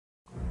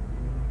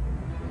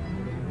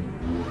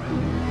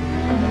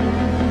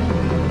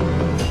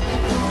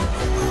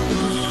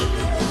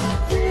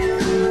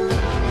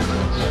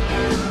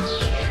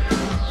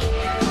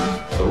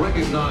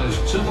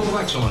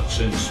excellence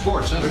in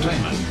sports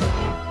entertainment.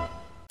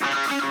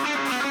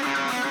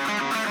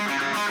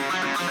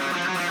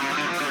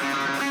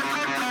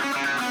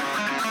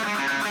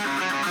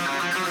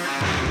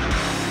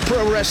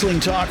 Pro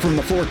wrestling talk from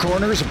the four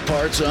corners of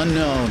parts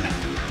unknown.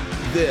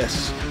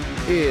 This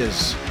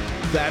is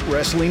That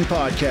Wrestling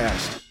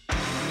Podcast.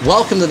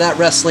 Welcome to That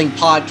Wrestling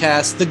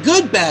Podcast. The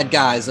good bad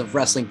guys of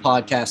wrestling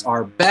podcasts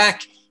are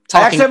back.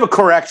 I actually have a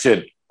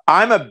correction.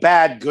 I'm a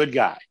bad good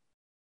guy.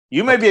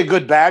 You may be a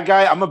good bad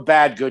guy. I'm a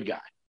bad good guy.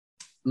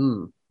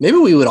 Maybe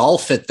we would all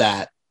fit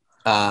that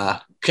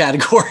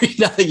category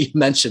now that you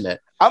mention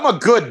it. I'm a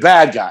good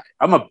bad guy.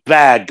 I'm a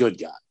bad good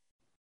guy.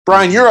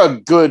 Brian, you're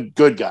a good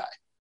guy.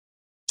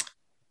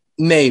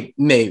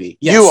 Maybe.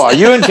 Yes. You are.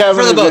 You and Kevin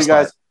For the are good most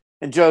guys. part.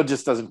 And Joe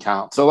just doesn't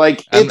count. So,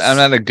 like, I'm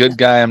not a good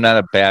guy. I'm not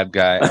a bad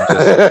guy. I'm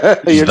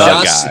just you're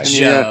the Just guy.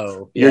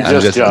 Joe. You're Yeah.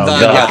 just Joe. The The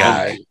guy.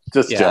 guy.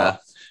 Just Joe.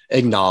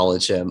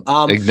 Acknowledge him.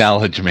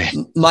 Acknowledge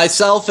me.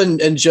 Myself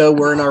and Joe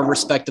were in our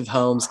respective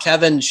homes.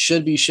 Kevin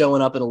should be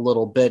showing up in a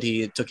little bit.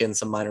 He took in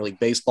some minor league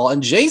baseball.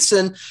 And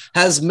Jason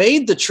has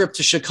made the trip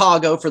to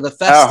Chicago for the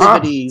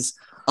festivities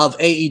of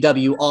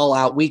AEW All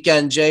Out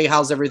Weekend. Jay,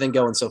 how's everything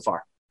going so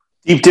far?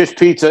 Deep dish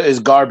pizza is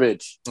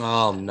garbage.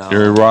 Oh, no.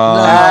 You're wrong.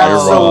 No.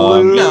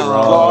 Absolute No.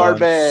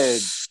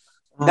 garbage.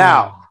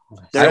 Now, I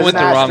there's went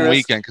the an wrong asterisk.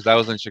 weekend because I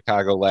was in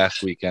Chicago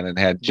last weekend and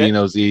had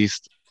Geno's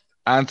East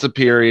on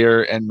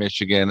Superior and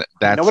Michigan.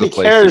 That's Nobody the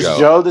place cares, to go.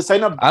 Joe. This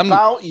ain't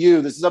about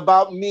you. This is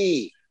about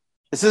me.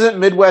 This isn't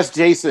Midwest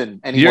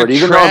Jason anymore. You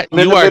Even though I'm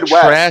in are the Midwest.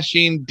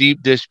 trashing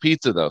deep dish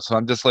pizza though, so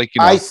I'm just like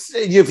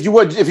If you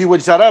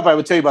would shut up, I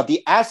would tell you about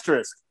the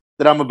asterisk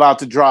that I'm about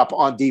to drop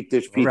on deep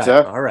dish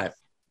pizza. All right.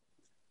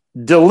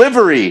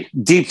 Delivery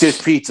deep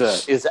dish pizza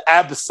is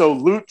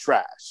absolute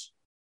trash.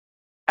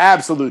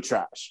 Absolute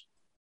trash.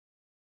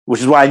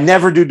 Which is why I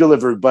never do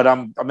delivery, but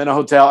I'm in a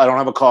hotel. I don't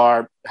have a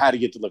car. Had to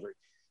get delivery.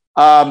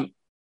 I'm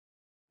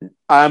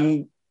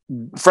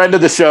friend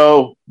of the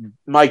show,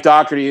 Mike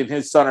Doherty and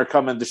his son are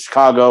coming to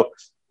Chicago,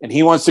 and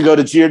he wants to go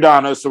to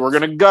Giordano, so we're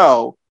going to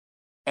go,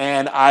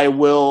 and I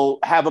will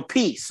have a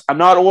piece. I'm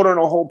not ordering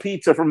a whole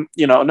pizza from,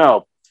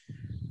 no.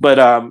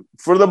 But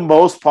for the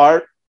most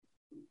part,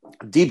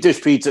 deep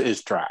dish pizza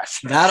is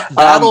trash.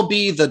 That'll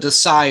be the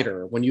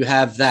decider when you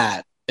have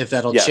that, if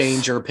that'll Yes.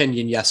 change your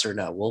opinion, yes or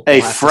no. We'll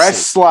A have to fresh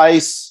see.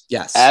 slice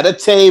Yes. at a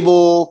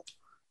table,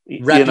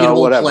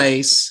 reputable whatever.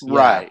 place.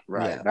 Right.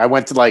 Yeah. I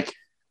went to like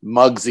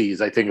Mugsy's,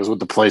 I think is what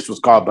the place was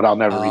called, but I'll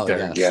never eat there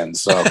yes. again.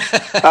 So,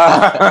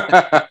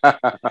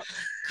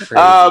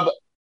 Crazy.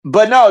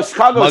 but no,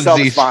 Chicago itself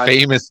is Muggsy's fine.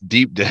 famous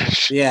deep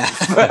dish. Yeah.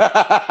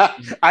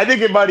 I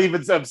think it might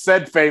even have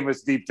said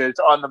famous deep dish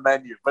on the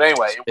menu, but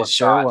anyway, It was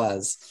sure not.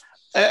 was.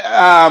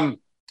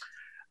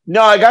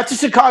 No, I got to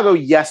Chicago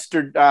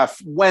yesterday,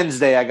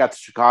 Wednesday. I got to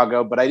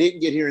Chicago, but I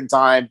didn't get here in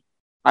time.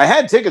 I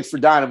had tickets for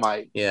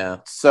Dynamite, Yeah.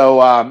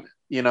 so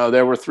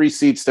there were 3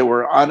 seats that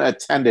were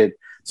unattended.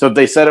 So if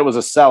they said it was a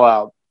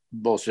sellout,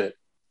 bullshit.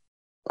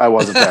 I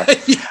wasn't there.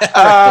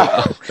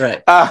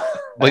 Right.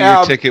 But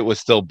your ticket was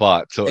still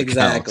bought, so it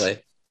Exactly.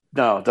 counts.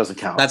 No, it doesn't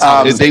count. That's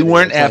how They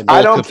weren't at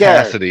I full don't care.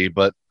 capacity,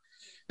 but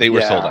they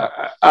were sold out.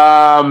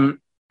 And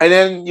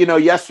then,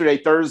 yesterday,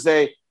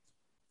 Thursday,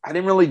 I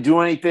didn't really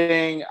do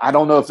anything. I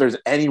don't know if there's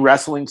any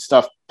wrestling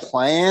stuff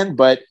planned,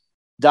 but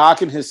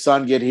Doc and his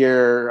son get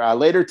here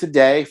later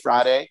today,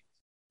 Friday.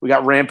 We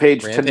got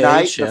Rampage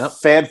tonight, yep. the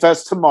Fan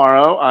Fest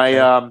tomorrow.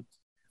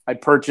 I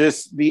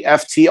purchased the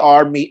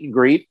FTR meet and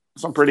greet,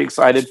 so I'm pretty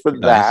excited for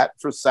that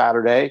for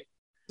Saturday.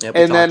 Yep,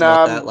 we And then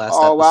talked about that last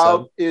All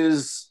episode.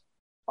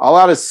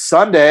 Out is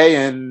Sunday,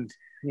 and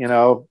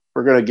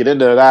we're gonna get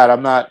into that.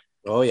 I'm not.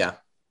 Oh yeah.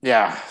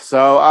 Yeah.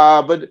 So,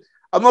 but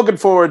I'm looking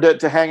forward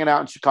to hanging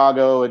out in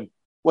Chicago. And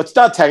what's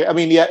not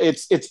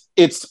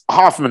it's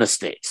Hoffman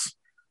Estates.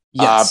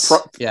 Yes.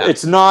 Yeah.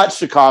 It's not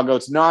Chicago.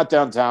 It's not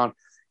downtown.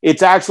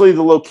 It's actually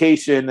the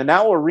location. The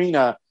Now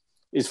Arena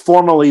is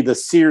formerly the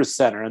Sears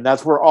Center, and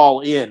that's where All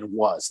In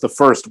was, the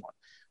first one,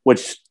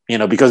 which,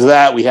 because of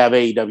that, we have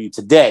AEW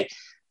today.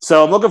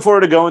 So I'm looking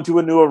forward to going to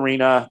a new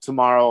arena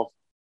tomorrow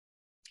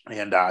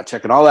and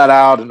checking all that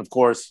out. And, of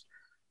course,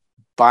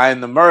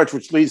 buying the merch,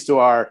 which leads to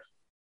our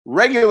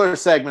regular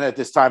segment at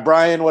this time.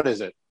 Brian, what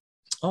is it?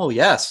 Oh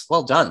yes.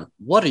 Well done.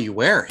 What are you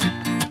wearing?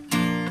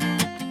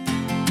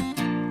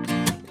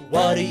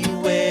 What are you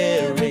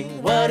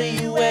wearing? What are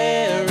you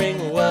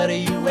wearing? What are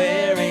you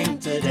wearing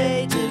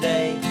today?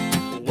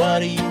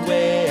 What are you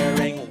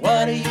wearing?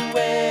 What are you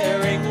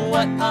wearing?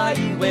 What are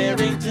you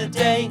wearing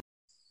today?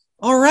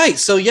 All right.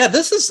 So yeah,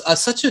 this is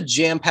such a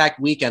jam-packed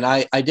weekend.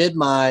 I did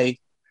my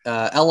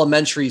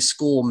elementary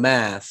school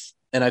math,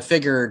 and I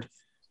figured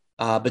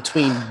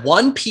between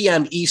 1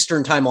 p.m.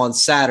 Eastern time on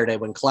Saturday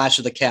when Clash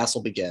of the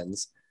Castle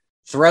begins,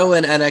 throw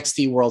in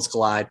NXT Worlds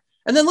Collide,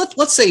 and then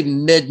let's say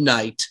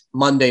midnight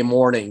Monday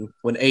morning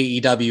when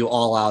AEW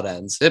All Out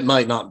ends. It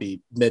might not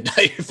be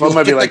midnight. Well, it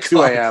might be like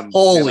 2 a.m.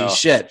 Holy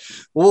shit.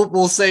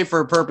 We'll say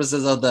for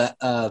purposes of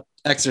the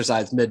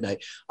Exercise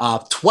Midnight.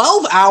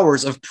 12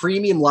 hours of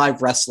premium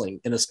live wrestling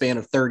in a span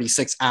of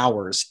 36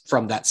 hours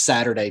from that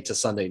Saturday to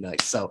Sunday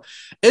night. So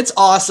it's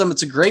awesome.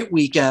 It's a great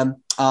weekend.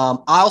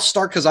 I'll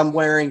start because I'm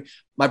wearing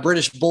my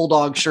British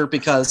Bulldog shirt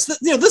because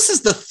this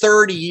is the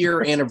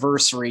 30-year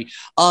anniversary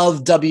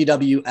of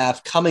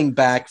WWF coming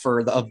back for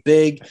a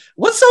big.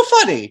 What's so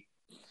funny?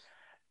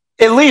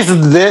 At least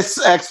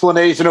this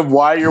explanation of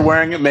why you're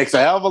wearing it makes a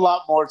hell of a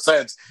lot more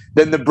sense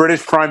than the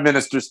British Prime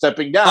Minister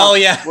stepping down. Oh,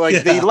 yeah.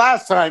 The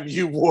last time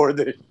you wore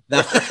the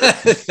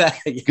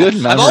Good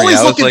memory. I'm always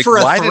I was looking like, for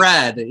a why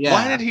thread.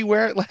 Why did he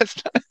wear it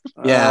last time?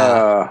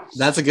 Yeah,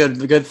 that's a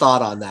good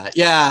thought on that.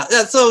 Yeah,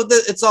 so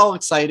it's all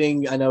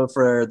exciting. I know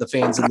for the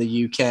fans in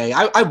the UK.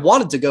 I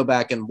wanted to go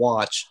back and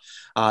watch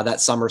that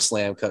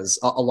SummerSlam because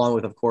along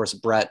with, of course,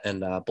 Brett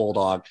and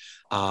Bulldog,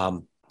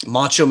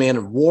 Macho Man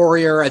and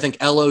Warrior, I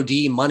think LOD,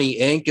 Money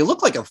Inc. It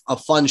looked like a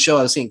fun show.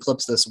 I was seeing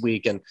clips this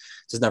week and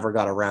just never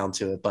got around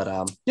to it.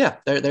 But yeah,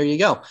 there you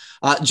go.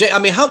 Jay,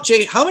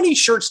 how many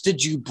shirts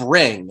did you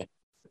bring?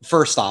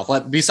 First off,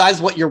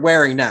 besides what you're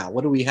wearing now,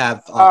 what do we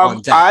have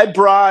on deck?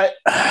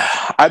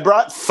 I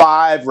brought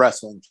 5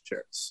 wrestling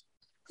shirts.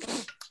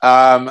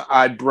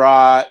 I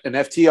brought an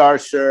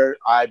FTR shirt.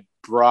 I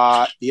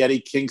brought the Eddie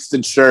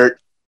Kingston shirt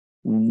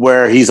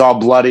where he's all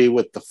bloody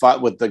with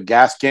the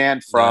gas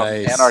can from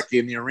Anarchy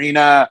in the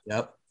Arena.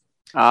 Yep.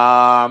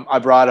 I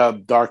brought a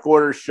Dark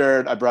Order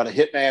shirt. I brought a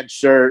Hitman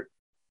shirt.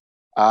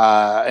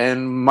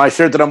 And my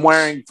shirt that I'm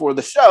wearing for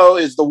the show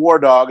is the War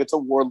Dog. It's a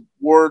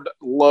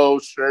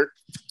Wardlow shirt.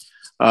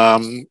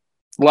 A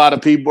lot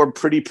of people are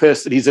pretty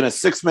pissed that he's in a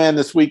 6-man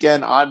this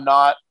weekend. I'm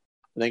not.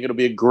 I think it'll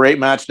be a great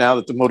match now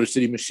that the Motor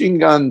City Machine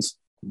Guns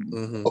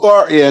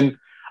are in.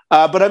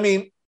 But I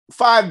mean,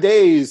 5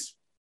 days.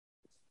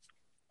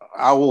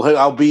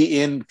 I'll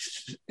be in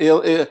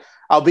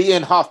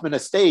Hoffman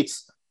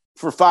Estates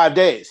for 5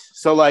 days.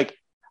 So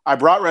I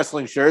brought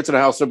wrestling shirts and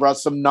I also brought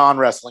some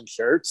non-wrestling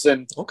shirts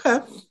and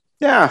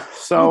yeah.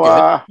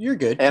 So you're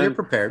good. And, you're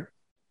prepared.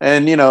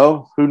 And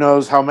who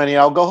knows how many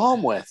I'll go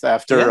home with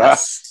after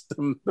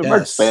the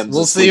merch stands.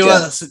 We'll see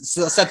what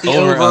set the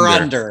over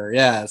under.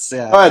 Yes.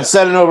 Yeah. Go ahead,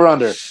 set an over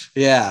under.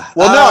 Yeah.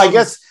 Well, no, I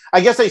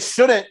guess I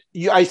shouldn't.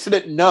 I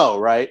shouldn't know,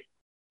 right?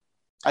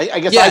 I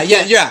guess.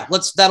 Yeah.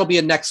 That'll be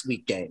a next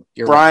week game.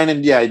 You're Brian right.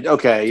 And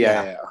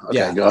okay.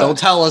 Okay, go Don't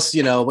tell us,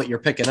 what you're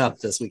picking up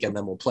this weekend.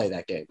 Then we'll play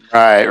that game.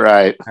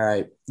 Right. All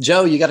right,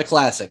 Joe, you got a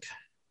classic.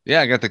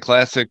 Yeah, I got the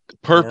classic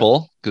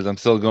purple because I'm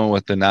still going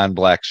with the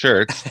non-black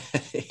shirts.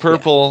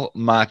 Purple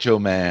Macho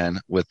Man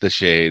with the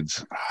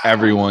shades.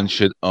 Everyone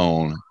should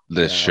own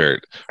this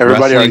shirt.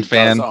 Everybody wrestling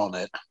fan own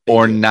it.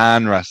 Or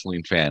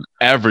non-wrestling fan.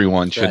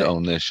 Everyone should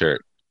own this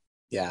shirt.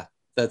 Yeah.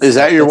 Is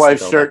that your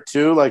wife's shirt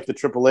too, like the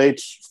Triple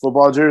H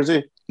football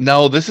jersey?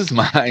 No, this is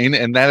mine,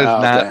 and that is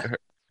not her.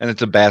 And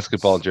it's a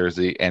basketball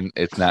jersey, and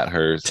it's not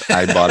hers.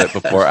 I bought it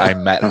before I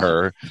met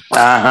her.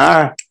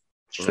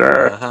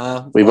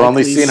 Sure. We've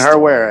only seen her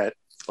wear it.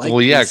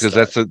 Well, yeah, because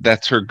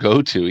that's her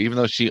go-to. Even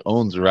though she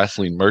owns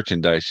wrestling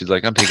merchandise, she's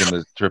like, I'm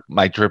taking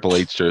my Triple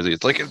H jersey.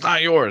 It's like, it's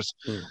not yours.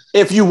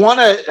 If you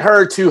wanted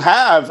her to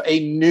have a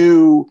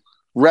new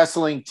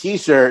wrestling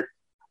T-shirt,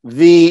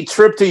 the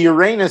Trip to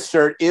Uranus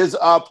shirt is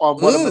up on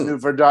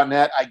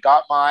whatamaneuver.net. I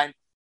got mine.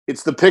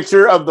 It's the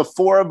picture of the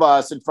 4 of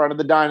us in front of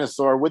the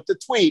dinosaur with the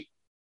tweet,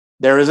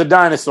 "There is a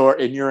dinosaur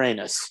in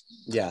Uranus."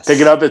 Yes. Pick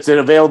it up. It's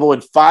available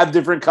in 5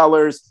 different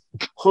colors: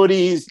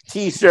 hoodies,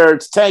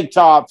 T-shirts, tank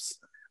tops.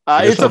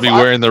 I guess I'll be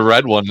wearing the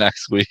red one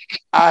next week.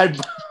 I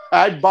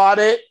bought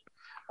it.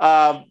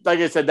 Like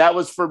I said, that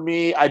was for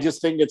me. I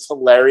just think it's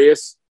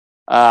hilarious.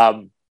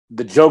 The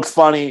joke's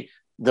funny.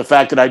 The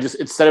fact that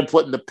instead of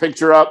putting the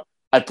picture up,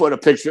 I put a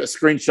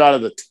screenshot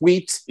of the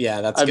tweet.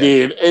 Yeah, that's good. I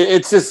mean,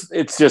 it's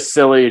just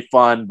silly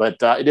fun, but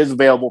it is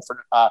available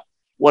for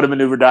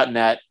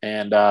whatamaneuver.net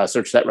and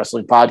search That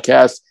Wrestling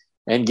Podcast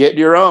and get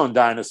your own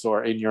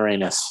dinosaur in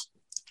Uranus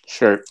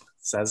shirt.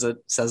 Says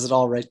it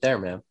all right there,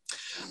 man.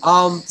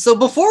 So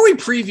before we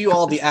preview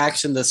all the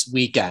action this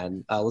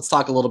weekend, let's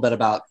talk a little bit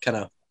about kind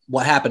of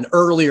what happened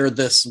earlier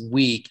this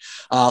week.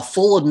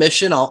 Full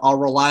admission, I'll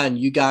rely on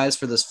you guys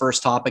for this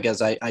first topic,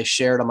 as I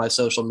shared on my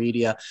social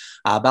media.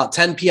 About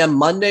 10 p.m.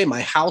 Monday,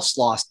 my house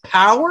lost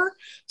power,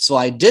 so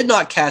I did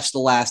not catch the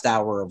last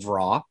hour of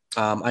Raw.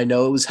 I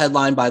know it was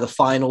headlined by the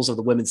finals of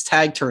the women's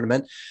tag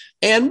tournament,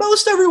 and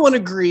most everyone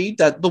agreed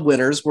that the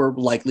winners were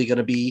likely going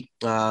to be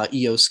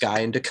Io Sky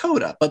and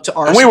Dakota. But to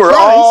our surprise, we were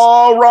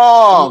all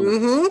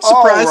wrong.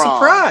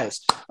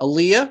 Surprise.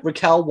 Aaliyah,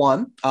 Raquel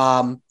won.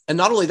 And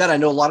not only that, I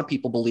know a lot of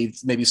people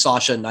believed maybe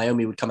Sasha and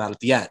Naomi would come out at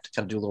the end,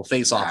 kind of do a little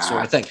face-off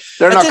sort of thing.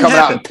 They're not coming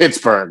out in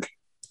Pittsburgh.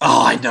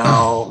 Oh, I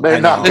know. They're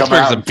not coming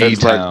out in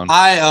Pittsburgh.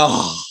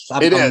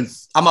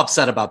 I'm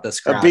upset about this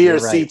crowd. A B or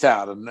C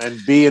town, and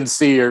B and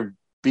C are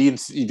B and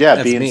C.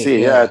 Yeah, B and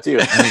C. Yeah, too.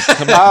 I mean,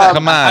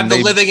 come on.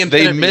 I'm living in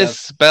they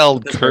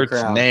misspelled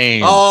Kurt's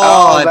name.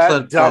 Oh,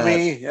 that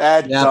dummy.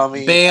 That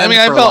dummy. I mean,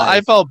 I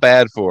felt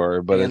bad for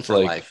her, but it's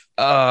like,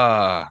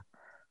 no.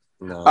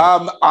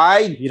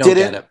 I you don't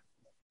get it.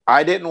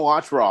 I didn't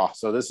watch Raw,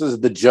 so this is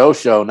the Joe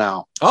show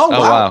now. Oh, wow.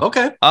 wow.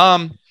 Okay.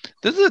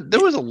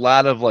 There was a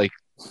lot of like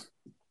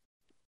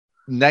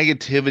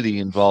negativity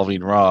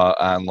involving Raw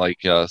on like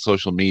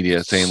social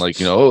media, saying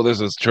like, oh, this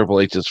is Triple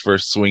H's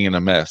first swing and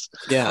a miss.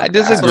 Yeah, I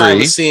that's what I disagree.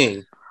 was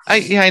seeing.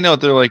 I know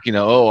they're like,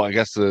 I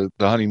guess the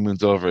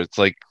honeymoon's over. It's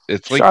like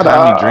Shut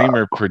Tommy up.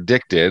 Dreamer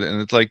predicted,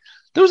 and it's like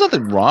there was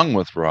nothing wrong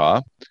with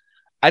Raw.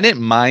 I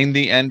didn't mind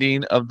the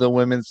ending of the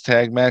women's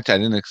tag match. I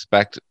didn't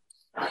expect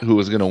who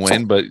was going to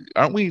win, but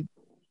don't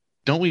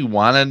we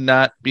want to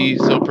not be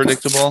so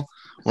predictable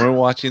when we're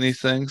watching these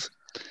things?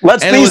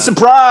 Let's be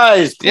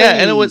surprised. Please. Yeah,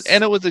 and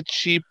it was a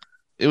cheap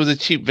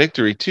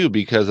victory too,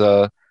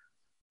 because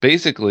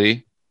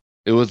basically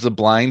it was the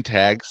blind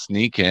tag,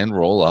 sneak in,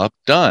 roll up,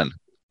 done.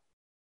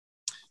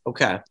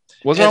 Okay.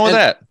 What's wrong with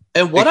that?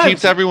 And what it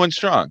keeps everyone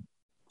strong.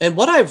 And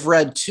what I've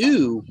read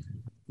too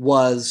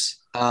was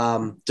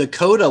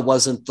Dakota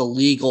wasn't the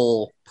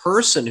legal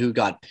person who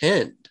got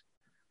pinned.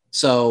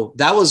 So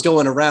that was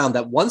going around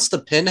that once the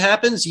pin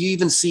happens, you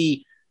even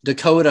see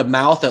Dakota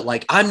mouth it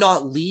like, I'm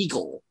not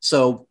legal.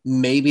 So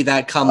maybe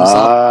that comes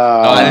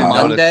up on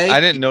Monday.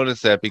 I didn't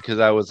notice that because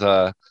I was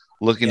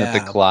looking at the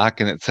clock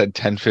and it said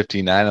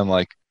 10:59. I'm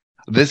like,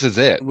 this is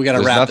it. We got to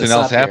There's wrap nothing this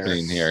else up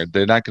happening here.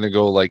 They're not going to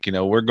go like,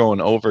 we're going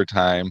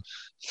overtime.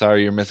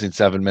 Sorry, you're missing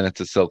 7 minutes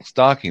of silk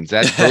stockings.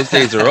 Those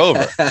days are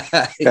over.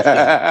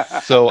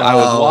 So I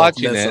was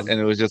watching it, and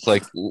it was just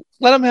like,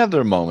 let them have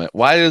their moment.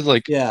 Why is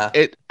like,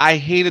 I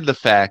hated the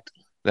fact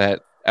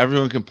that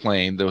everyone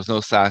complained there was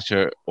no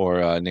Sasha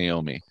or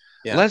Naomi.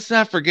 Yeah. Let's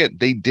not forget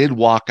they did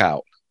walk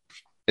out.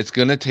 It's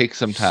gonna take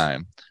some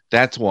time.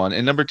 That's one.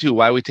 And number two,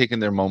 why are we taking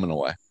their moment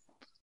away?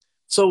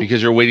 So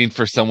because you're waiting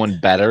for someone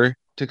better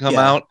to come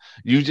out.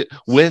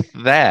 With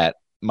that,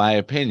 my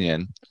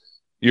opinion,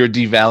 you're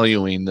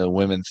devaluing the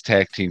women's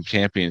tag team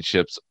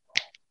championships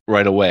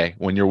right away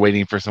when you're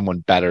waiting for someone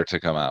better to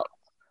come out.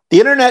 The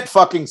internet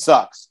fucking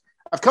sucks.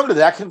 I've come to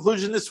that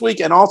conclusion this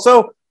week. And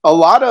also a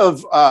lot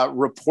of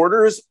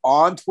reporters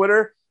on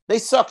Twitter, they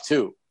suck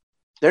too.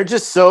 They're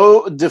just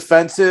so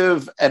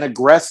defensive and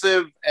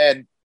aggressive.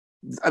 And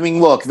I mean,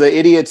 look, the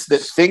idiots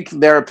that think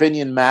their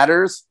opinion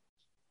matters,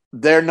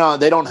 they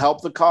don't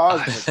help the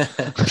cause.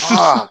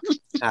 No,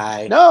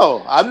 I'm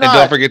not. And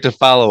don't forget to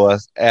follow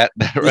us at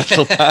that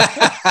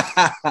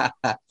WrestlePod.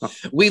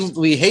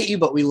 we hate you,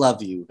 but we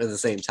love you at the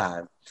same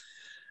time.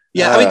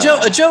 Yeah, I mean,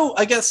 Joe,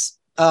 I guess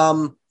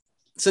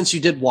since you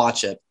did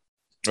watch it,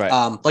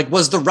 right? Like,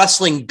 was the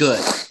wrestling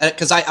good?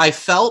 Because I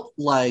felt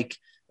like,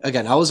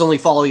 again, I was only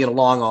following it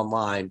along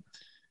online.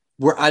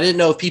 Where I didn't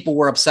know if people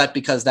were upset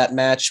because that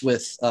match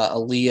with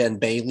Aaliyah and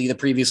Bayley the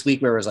previous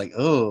week, where it was like,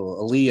 oh,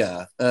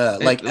 Aaliyah.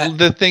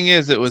 The thing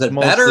is, it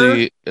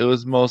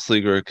was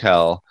mostly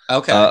Raquel.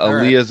 Okay,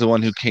 Aaliyah's the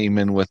one who came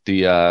in with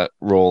the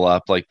roll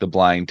up, like the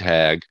blind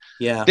tag.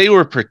 Yeah, they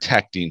were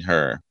protecting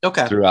her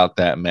throughout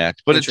that match,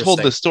 but it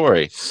told the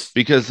story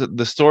because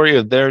the story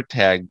of their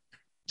tag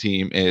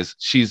team is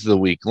she's the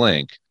weak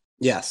link.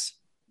 Yes,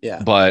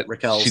 yeah, but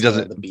Raquel's she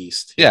doesn't the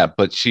beast. Yeah,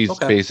 but she's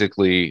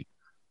basically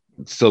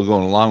still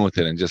going along with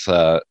it and just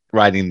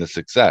riding the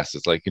success.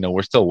 It's like,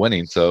 we're still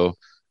winning, so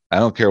I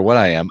don't care what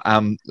I am.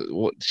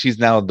 She's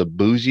now the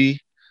bougie.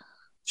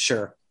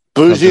 Sure.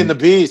 Bougie and the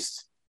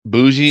beast.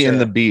 Bougie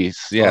and the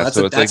beast. Yeah.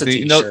 So it's like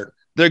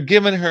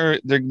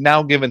they're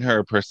now giving her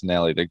a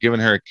personality. They're giving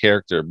her a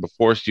character.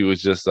 Before she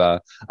was just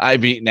I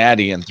beat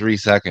Natty in 3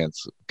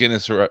 seconds,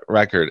 Guinness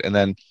record, and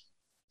then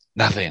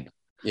nothing.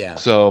 Yeah.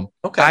 So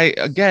I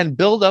again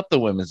build up the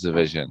women's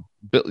division.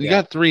 You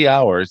got 3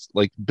 hours.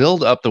 Like,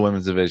 build up the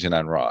women's division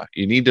on Raw.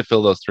 You need to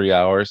fill those 3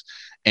 hours.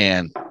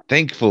 And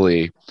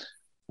thankfully,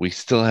 we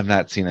still have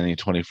not seen any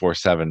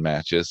 24/7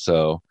 matches.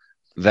 So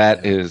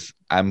that is,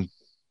 I'm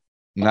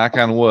knock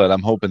on wood.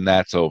 I'm hoping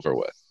that's over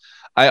with.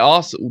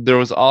 There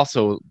was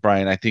also,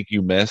 Brian, I think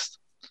you missed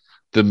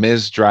The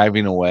Miz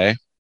driving away.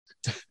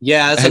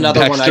 Yeah, that's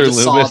another one I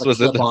just Loomis saw.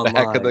 Was in the online.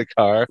 back of the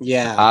car.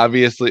 Yeah,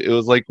 obviously it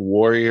was like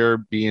Warrior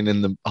being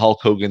in the Hulk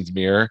Hogan's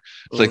mirror.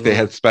 It's like they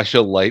had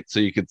special lights so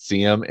you could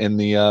see him in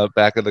the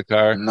back of the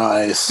car.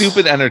 Nice,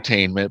 stupid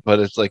entertainment, but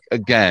it's like,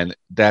 again,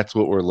 that's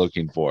what we're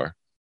looking for.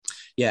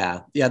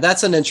 Yeah,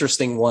 that's an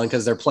interesting one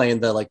because they're playing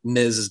the like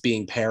Miz is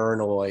being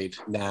paranoid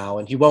now,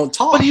 and he won't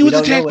talk. But he was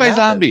attacked by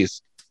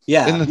zombies.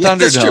 Yeah, in the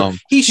Thunderdome.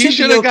 He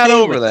should have got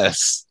over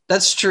this.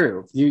 That's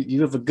true.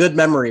 You have a good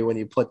memory when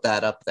you put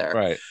that up there,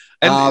 right?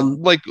 And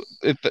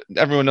if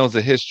everyone knows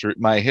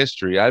my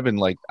history, I've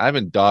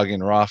been dogging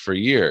Raw for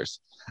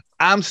years.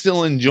 I'm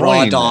still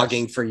enjoying raw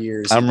dogging for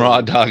years. I'm raw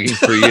dogging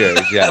for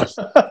years, yes.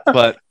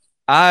 But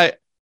I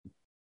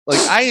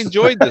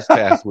enjoyed this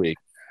past week.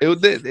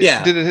 Was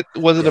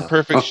it a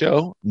perfect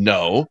show?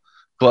 No,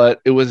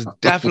 but it was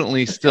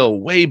definitely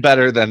still way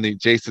better than the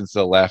Jason's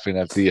still laughing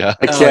at the. I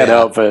can't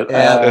help it.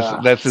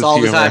 That's his all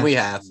humor. the time we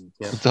have.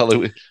 Yeah. That's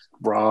all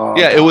Raw.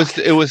 Yeah, it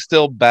was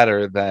still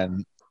better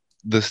than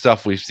the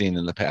stuff we've seen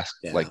in the past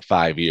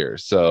 5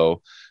 years.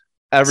 So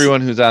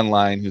everyone who's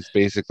online, who's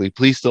basically,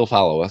 please still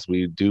follow us.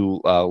 We do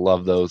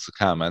love those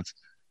comments,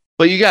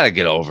 but you got to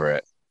get over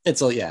it.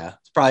 It's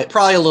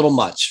Probably a little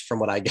much from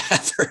what I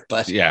gathered,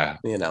 but yeah,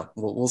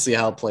 we'll see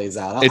how it plays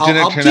out. It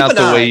didn't turn out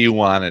the way you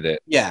wanted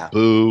it. Yeah.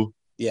 Boo.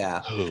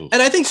 Yeah. Boo.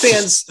 And I think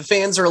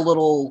fans are a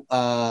little,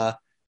 I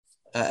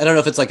don't know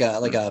if it's like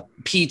a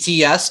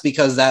PTS,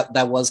 because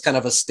that was kind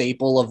of a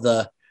staple of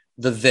the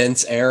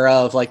Vince era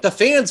of like, the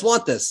fans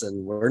want this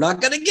and we're not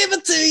going to give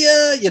it to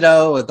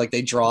you, like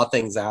they draw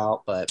things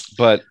out. But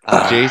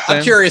Jason,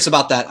 I'm curious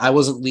about that. I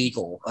wasn't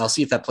legal. I'll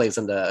see if that plays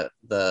into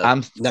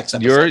the next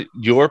episode.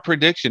 Your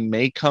prediction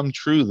may come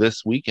true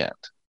this weekend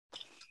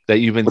that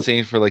you've been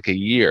saying for like a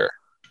year.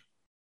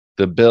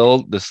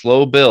 The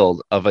slow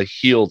build of a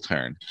heel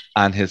turn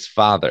on his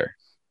father.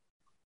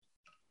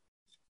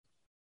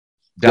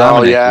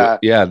 Dominic,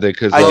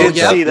 because I did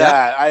see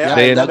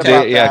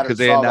that. Because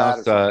they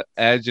announced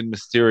Edge and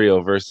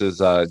Mysterio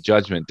versus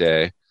Judgment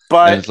Day,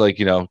 but and it's like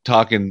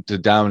talking to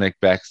Dominic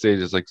backstage.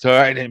 It's like,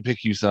 sorry, I didn't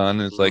pick you, son.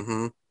 And it's like,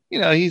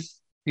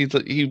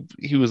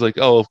 he was like,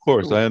 oh, of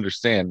course, I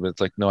understand, but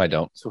it's like, no, I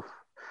don't.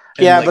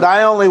 But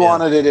I only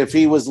wanted it if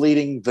he was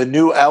leading the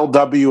new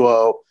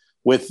LWO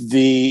with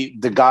the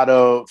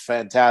Gato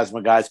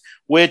Fantasma guys,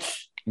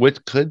 which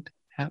could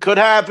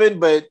happen,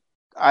 but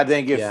I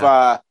think if.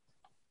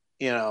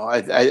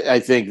 I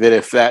think that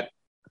if that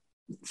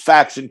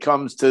faction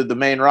comes to the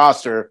main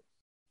roster,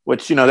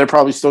 which, they're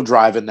probably still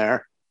driving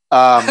there.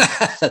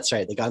 That's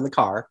right. They got in the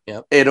car.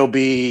 Yep. It'll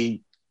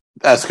be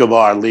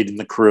Escobar leading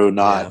the crew,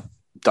 not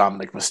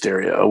Dominic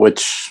Mysterio,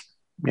 which,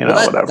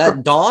 whatever.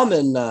 That Dom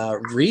and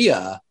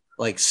Rhea,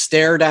 like,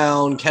 stare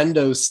down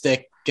kendo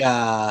stick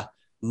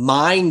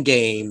mind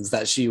games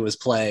that she was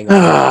playing.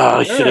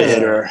 I should have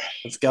hit her.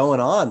 What's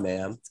going on,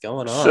 man? What's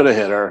going on? Should have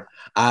hit her.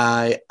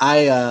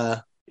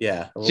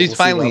 Yeah, she's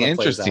finally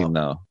interesting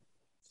though.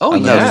 Oh,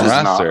 on the main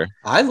roster.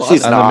 I love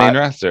she's on the main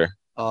roster.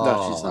 Oh,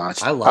 no, she's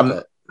not. I love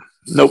it.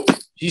 Nope.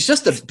 She's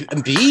just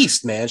a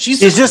beast, man. She's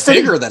just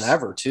bigger than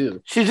ever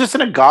too. She's just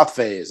in a goth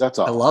phase. That's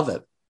all. I love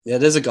it. Yeah,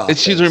 it is a goth phase.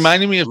 She's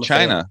reminding me of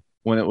China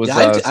when it was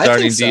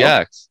starting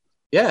DX.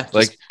 Yeah,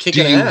 like,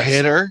 do you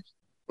hit her?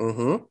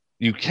 Mm-hmm.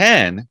 You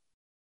can,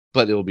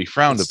 but it will be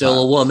frowned upon.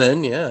 Still a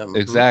woman, yeah. Mm-hmm.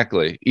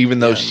 Exactly. Even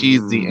though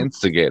she's the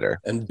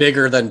instigator and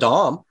bigger than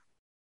Dom.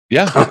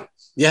 Yeah.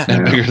 Yeah,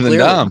 and bigger than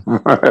Dom.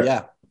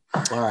 Yeah.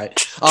 All right.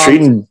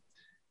 Treating.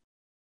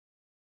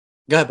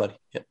 Go ahead, buddy.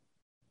 Yeah.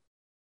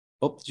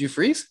 Oh, did you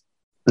freeze?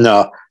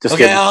 No. Just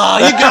okay. Kidding. Oh,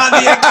 you got me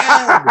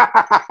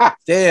again.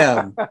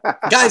 Damn,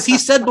 guys. He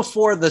said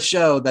before the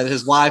show that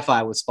his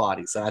Wi-Fi was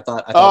spotty, so I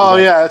thought.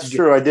 That's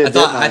true. I did.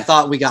 I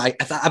thought we got.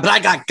 But I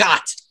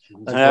got.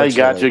 Yeah, you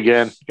got you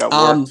again.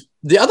 Got worked.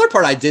 The other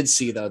part I did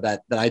see though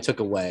that I took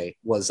away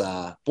was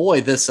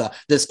this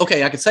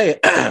okay, I could say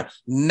it.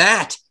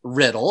 Matt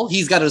Riddle,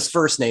 he's got his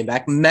first name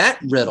back. Matt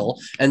Riddle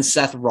and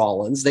Seth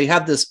Rollins, they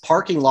have this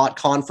parking lot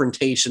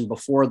confrontation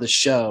before the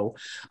show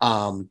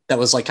that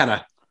was like kind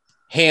of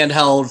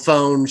handheld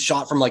phone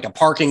shot from like a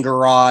parking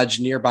garage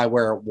nearby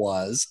where it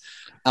was.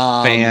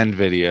 Fan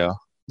video.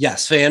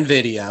 Yes, fan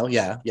video.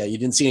 Yeah. You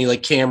didn't see any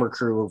like camera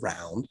crew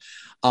around.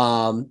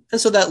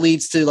 And so that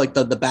leads to like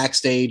the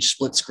backstage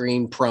split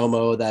screen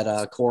promo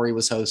that Corey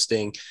was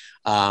hosting,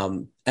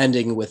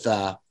 ending with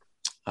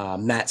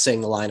Matt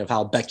saying the line of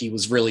how Becky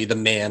was really the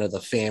man of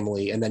the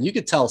family. And then you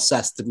could tell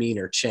Seth's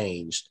demeanor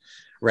changed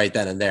right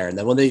then and there. And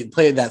then when they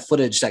played that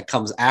footage that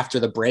comes after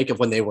the break of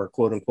when they were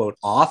quote unquote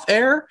off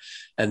air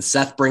and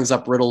Seth brings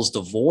up Riddle's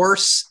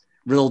divorce,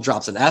 Riddle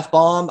drops an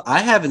F-bomb. I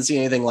haven't seen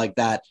anything like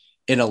that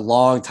in a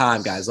long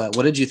time, guys.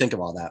 What did you think of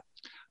all that?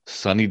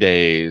 Sunny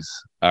days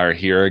are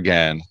here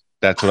again.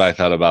 That's what I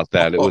thought about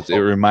that. It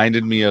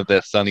reminded me of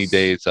that Sunny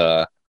Days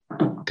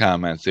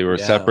comments. They were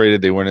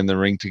separated. They weren't in the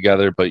ring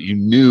together, but you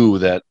knew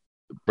that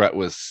Brett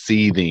was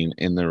seething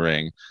in the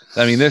ring.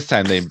 I mean, this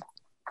time they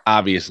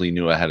obviously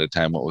knew ahead of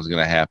time what was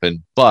going to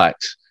happen, but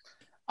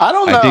I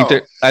don't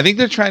know. I think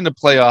they're trying to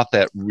play off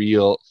that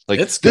real, like,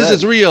 this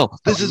is real.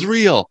 This is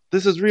real.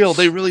 This is real.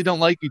 They really don't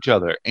like each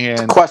other. And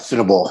it's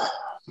questionable.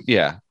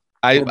 Yeah.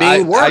 I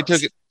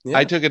took it. Yeah.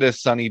 I took it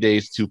as Sunny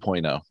Days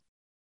 2.0.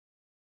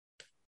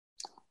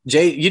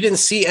 Jay, you didn't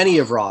see any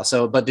of Raw,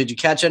 but did you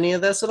catch any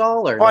of this at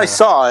all? Or no? I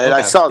saw it. Okay.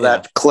 I saw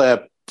that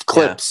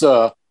clips.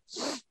 I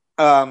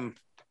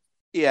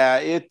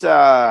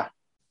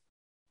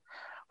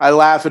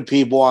laugh at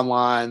people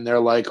online.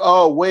 They're like,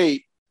 "Oh,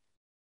 wait,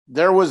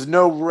 there was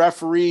no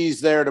referees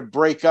there to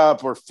break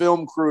up or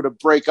film crew to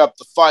break up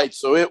the fight,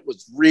 so it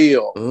was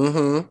real."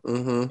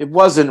 It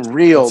wasn't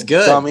real,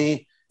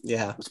 dummy.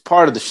 Yeah, it was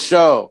part of the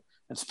show.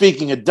 And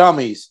speaking of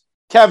dummies,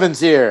 Kevin's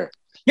here.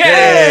 Yay!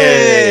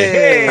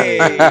 Hey!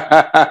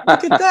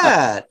 Look at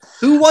that.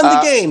 Who won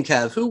the game,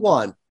 Kev? Who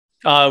won?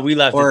 We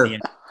left at the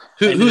end.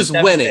 Who's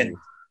winning?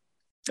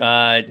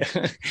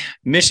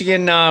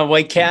 Michigan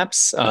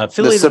Whitecaps,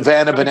 Philly the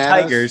Savannah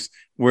Bananas. Tigers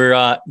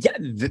were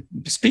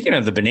speaking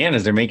of the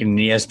Bananas, they're making an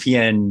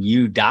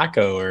ESPNU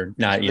doco or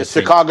not. The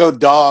Chicago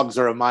Dogs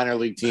are a minor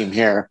league team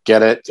here.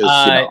 Get it?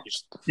 The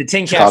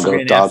Tin Caps were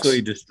getting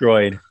absolutely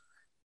destroyed.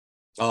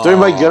 Is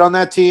anybody good on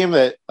that team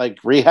that like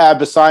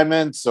rehab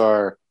assignments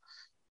or,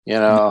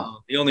 No,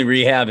 the only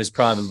rehab is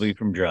probably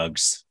from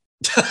drugs.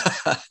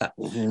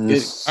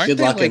 Good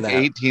luck like in that.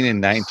 18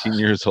 and 19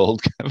 years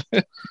old,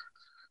 Kevin?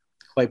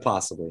 Quite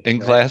possibly. In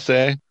Class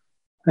A?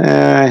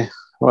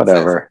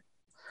 Whatever.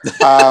 You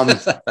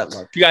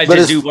guys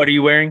just do what are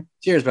you wearing?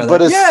 Cheers, brother.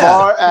 But as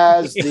far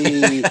as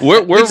the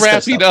we're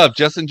wrapping up.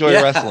 Just enjoy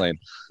wrestling.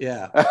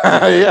 Yeah.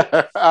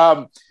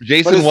 Yeah.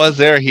 Jason was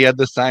there. He had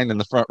the sign in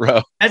the front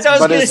row. That's what I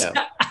was going to say.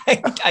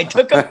 I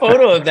took a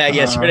photo of that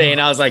yesterday, and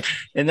I was like,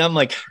 and I'm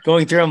like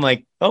going through. I'm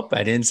like, oh,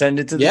 I didn't send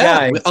it to the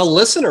guy. A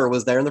listener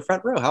was there in the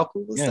front row. How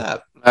cool was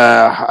that?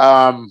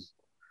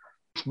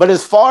 But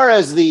as far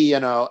as the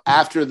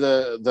after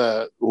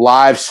the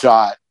live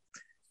shot,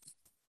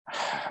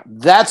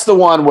 that's the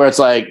one where it's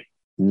like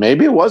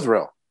maybe it was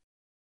real.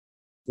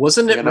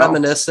 Wasn't it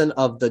reminiscent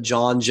of the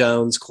John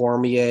Jones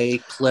Cormier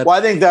clip? Well,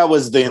 I think that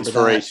was the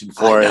inspiration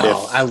for it.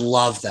 I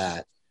love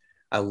that.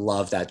 I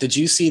love that. Did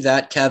you see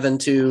that, Kevin,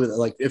 too?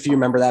 Like, if you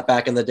remember that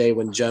back in the day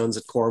when Jones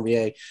and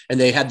Cormier, and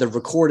they had the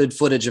recorded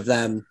footage of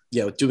them,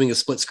 doing a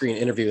split screen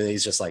interview, and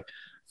he's just like,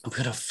 I'm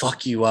going to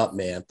fuck you up,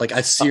 man. Like,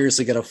 I'm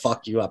seriously going to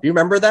fuck you up. You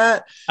remember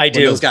that? I do.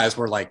 When those guys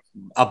were like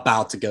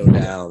about to go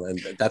down. And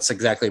that's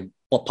exactly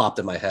what popped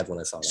in my head when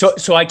I saw that.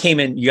 So I came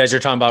in, you guys are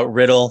talking about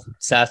Riddle,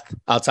 Seth,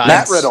 outside.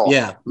 Matt Riddle.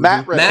 Yeah.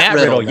 Matt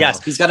Riddle,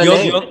 yes. He's got a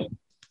name.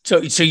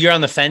 So you're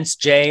on the fence,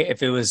 Jay,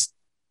 if it was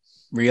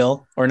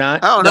real or not?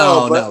 Oh,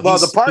 no. Well,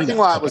 the parking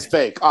lot was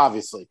fake,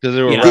 obviously. Because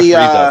there were referees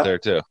out there,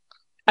 too.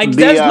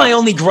 That's my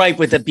only gripe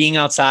with it being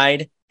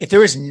outside. If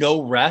there was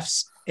no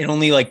refs and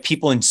only like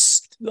people in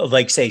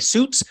say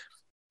suits,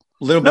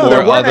 a little bit. No,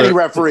 there weren't any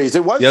referees.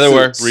 It was. Yeah, there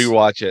were.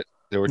 Rewatch it.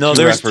 There were two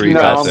referees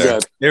out there.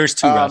 There was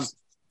two refs.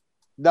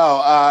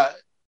 No,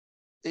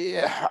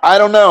 yeah, I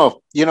don't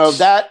know.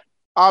 That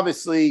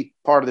obviously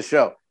part of the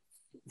show.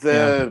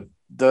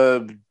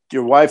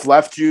 Your wife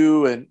left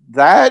you, and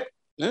that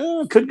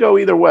could go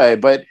either way.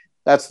 But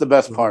that's the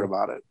best part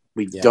about it.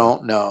 We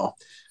don't know.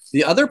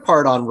 The other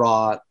part on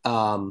Raw,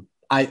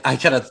 I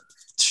kind of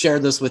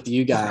shared this with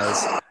you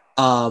guys.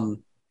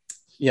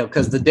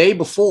 Because the day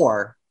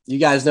before, you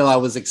guys know I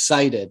was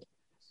excited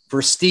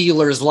for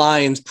Steelers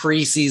Lions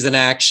preseason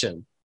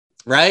action,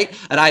 right?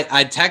 And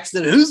I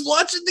texted, who's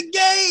watching the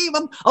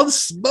game? I'm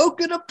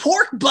smoking a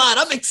pork butt.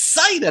 I'm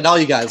excited. All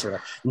you guys were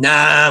like,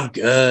 nah, I'm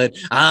good.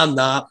 I'm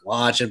not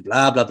watching,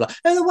 blah, blah, blah.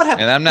 And then what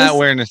happened? And I'm not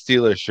wearing a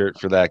Steelers shirt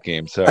for that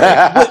game. Sorry.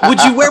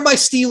 Would you wear my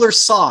Steelers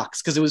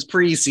socks? Because it was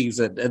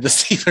preseason and the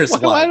Steelers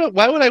won.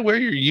 Why would I wear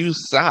your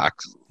used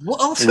socks?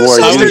 Well,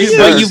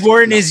 you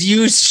wore in his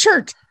used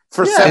shirt.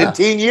 For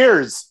 17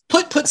 years.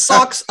 Put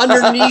socks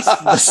underneath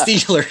the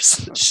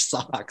Steelers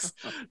socks.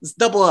 It's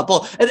double up.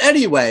 Well, and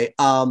anyway,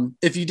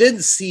 if you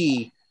didn't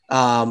see,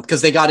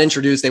 because they got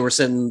introduced, they were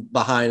sitting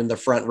behind in the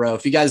front row.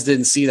 If you guys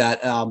didn't see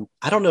that,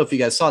 I don't know if you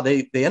guys saw,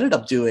 they ended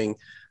up doing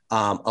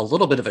a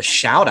little bit of a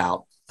shout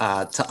out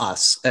to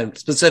us, and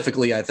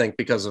specifically, I think,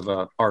 because of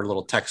our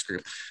little text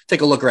group. Take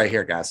a look right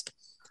here, guys.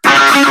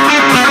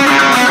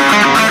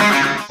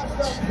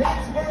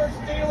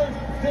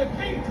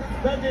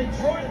 The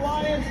Detroit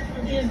Lions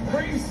in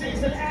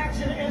preseason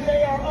action, and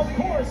they are, of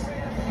course,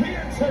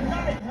 here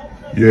tonight.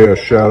 Yeah,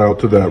 shout out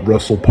to that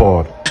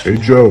WrestlePod. Hey,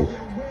 Joe,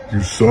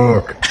 you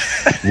suck.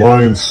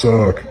 Lions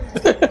suck.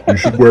 You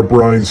should wear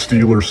Brian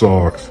Steeler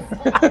socks.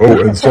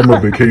 Oh, and summer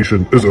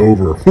vacation is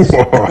over.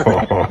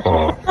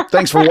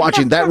 Thanks for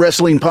watching That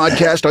Wrestling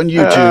Podcast on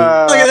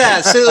YouTube. Look at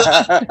that. So,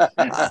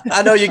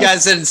 I know you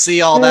guys didn't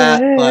see all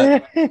that,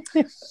 but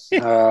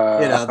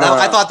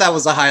I thought that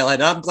was a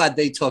highlight. I'm glad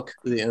they took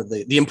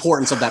the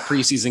importance of that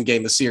preseason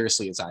game as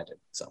seriously as I did.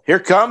 So here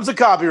comes a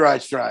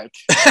copyright strike.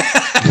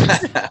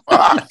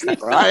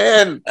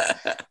 Brian,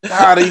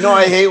 God,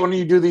 I hate when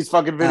you do these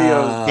fucking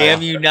videos.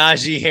 Damn you,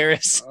 Najee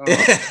Harris.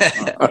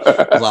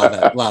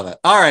 Love it.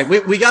 All right,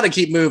 we got to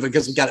keep moving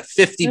because we got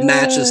 50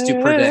 matches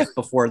to predict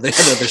before the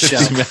end of the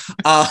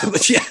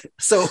show.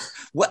 So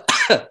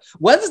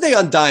Wednesday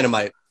on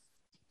Dynamite.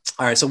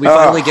 All right, so we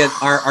finally get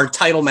our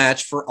title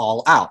match for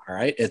All Out. All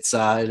right, it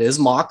is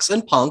Mox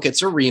and Punk.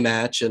 It's a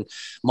rematch, and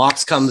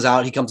Mox comes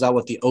out. He comes out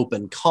with the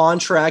open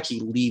contract. He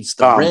leaves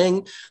the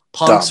ring.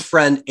 Punk's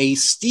friend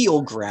Ace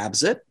Steel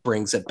grabs it,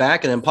 brings it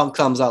back, and then Punk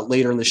comes out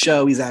later in the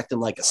show. He's acting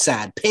like a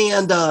sad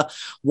panda,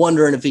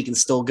 wondering if he can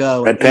still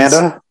go. Red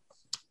Panda.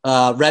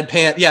 Red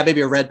Panda, yeah,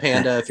 maybe a red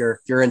panda if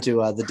you're into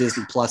the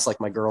Disney Plus like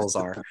my girls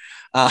are.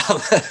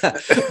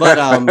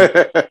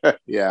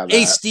 Yeah,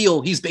 Ace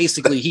Steel, he's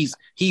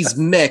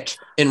Mick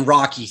in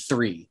Rocky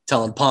 3,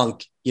 telling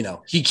Punk,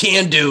 he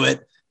can do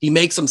it. He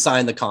makes him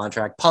sign the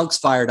contract. Punk's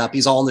fired up.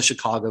 He's all in the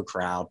Chicago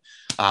crowd.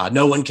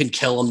 No one can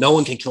kill him. No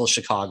one can kill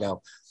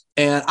Chicago.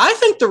 And I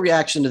think the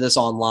reaction to this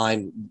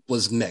online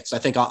was mixed. I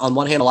think on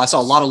one hand, I saw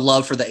a lot of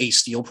love for the Ace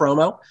Steel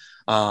promo.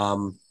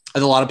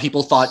 And a lot of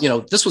people thought,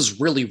 this was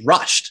really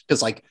rushed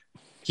because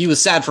he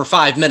was sad for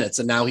 5 minutes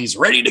and now he's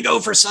ready to go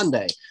for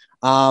Sunday.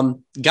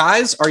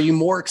 Guys, are you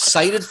more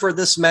excited for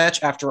this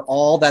match after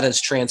all that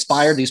has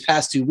transpired these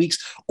past 2 weeks?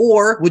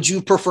 Or would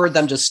you prefer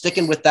them just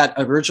sticking with that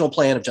original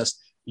plan of just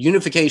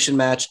unification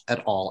match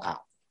at All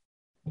Out?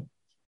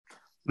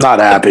 Not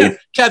happy.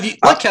 Kev,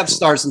 let Kev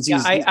start since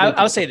he's.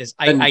 I'll say this.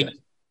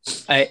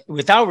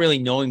 without really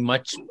knowing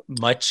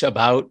much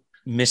about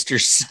Mr.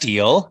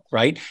 Steele,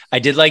 right? I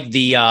did like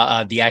the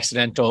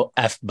accidental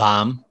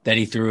F-bomb that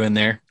he threw in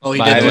there. Oh,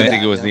 he I did. didn't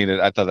think it was needed.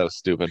 I thought that was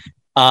stupid.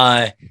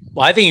 Well,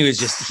 I think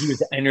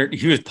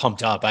he was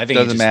pumped up. I think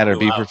It doesn't matter.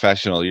 Be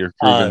professional. You're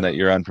proving that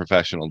you're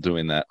unprofessional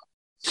doing that.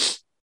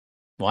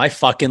 Well, I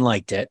fucking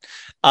liked it.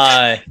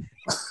 I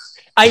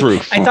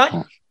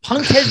thought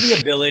Punk has the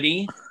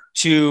ability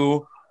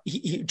to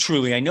he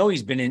truly, I know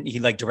he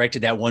like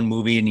directed that one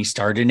movie and he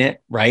starred in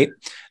it, right?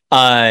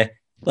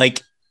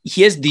 Like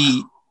he has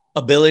the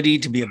ability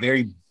to be a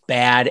very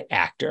bad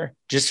actor,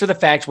 just for the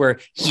fact where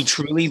he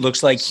truly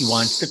looks like he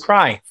wants to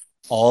cry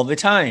all the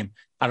time.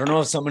 I don't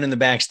know if someone in the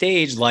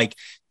backstage, like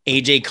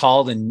AJ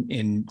called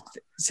and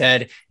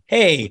said,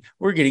 "Hey,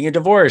 we're getting a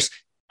divorce."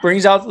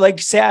 Brings out like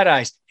sad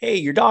eyes. "Hey,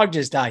 your dog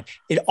just died."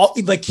 It all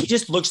like he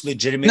just looks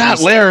legitimately not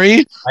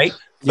Larry, right?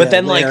 But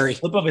then Larry. like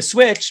flip of a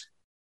switch,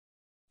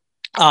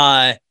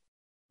 like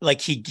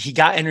he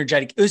got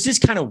energetic. It was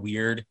just kind of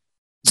weird,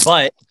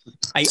 but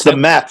it's the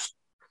meth.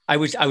 I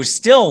was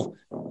still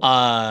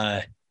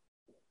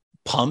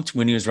pumped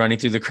when he was running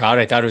through the crowd.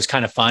 I thought it was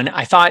kind of fun.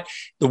 I thought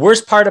the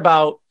worst part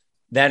about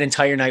that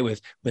entire night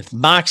with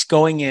Mox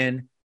going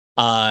in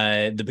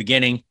the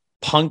beginning,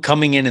 Punk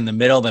coming in the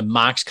middle, then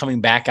Mox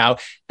coming back out.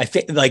 I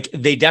think like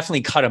they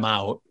definitely cut him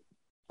out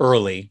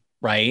early,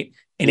 right?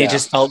 And it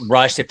just felt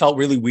rushed. It felt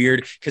really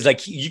weird because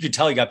like you could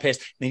tell he got pissed.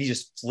 And then he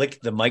just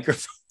flicked the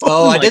microphone.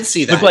 Oh, like, I did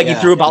see that. Looked like he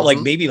threw about like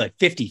maybe like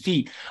 50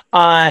 feet.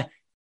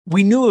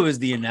 We knew it was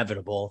the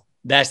inevitable.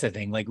 That's the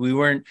thing. Like we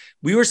were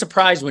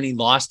surprised when he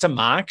lost to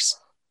Mox,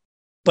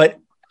 but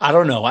I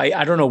don't know.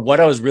 I don't know what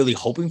I was really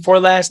hoping for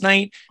last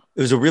night.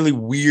 It was a really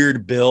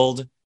weird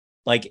build,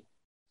 like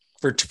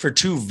for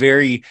two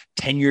very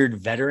tenured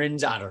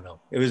veterans. I don't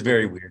know. It was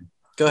very weird.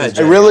 Go ahead.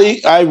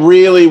 I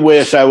really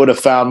wish I would have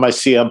found my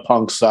CM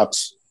Punk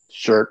sucks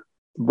shirt.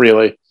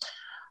 Really,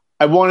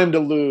 I want him to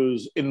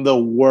lose in the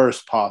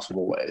worst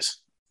possible ways.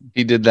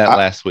 He did that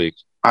last week.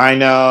 I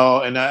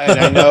know, and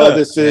I know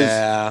this is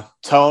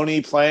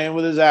Tony playing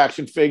with his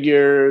action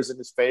figures, and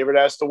his favorite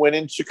has to win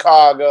in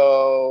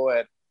Chicago.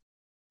 And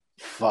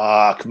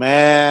fuck,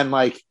 man,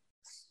 like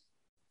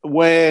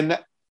when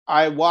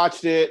I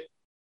watched it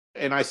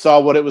and I saw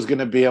what it was going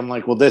to be, I'm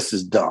like, well, this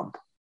is dumb.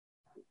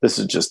 This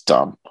is just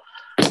dumb.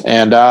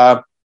 And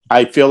I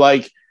feel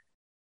like,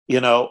 he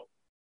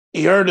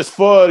hurt his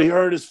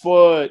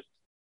foot.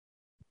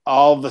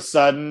 All of a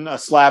sudden, a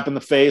slap in the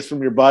face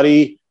from your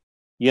buddy,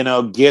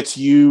 gets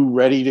you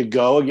ready to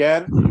go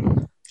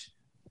again.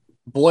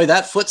 Boy,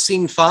 that foot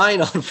seemed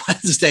fine on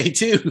Wednesday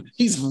too.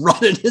 He's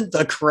running in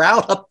the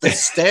crowd up the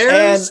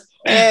stairs.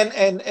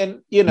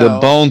 and the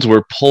bones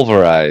were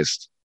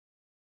pulverized.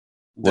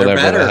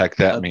 Whatever the heck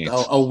that means.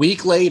 A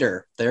week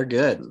later, they're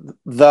good.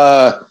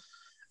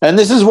 And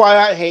this is why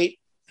I hate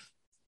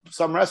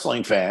some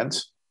wrestling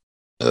fans.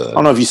 I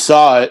don't know if you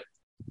saw it.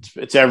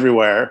 It's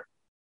everywhere.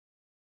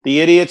 The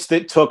idiots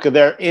that took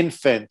their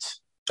infant.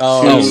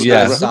 Oh,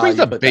 yeah. Who brings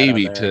a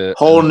baby to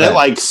holding it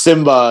like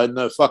Simba in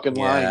the fucking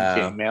Lion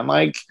King, man?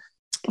 Like,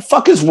 what the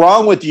fuck is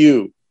wrong with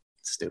you?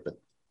 Stupid.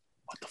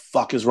 What the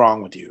fuck is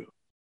wrong with you?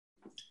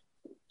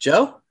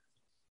 Joe?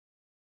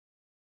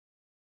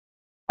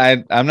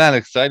 I'm not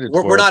excited.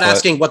 We're not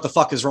asking what the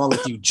fuck is wrong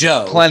with you,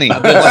 Joe. Plenty.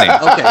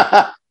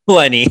 Okay.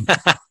 Plenty.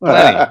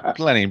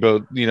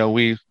 But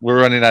we're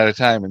running out of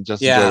time and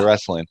just enjoy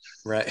wrestling.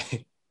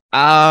 Right.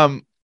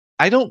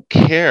 I don't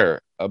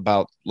care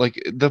about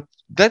the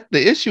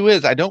issue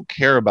is I don't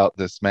care about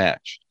this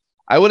match.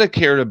 I would have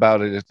cared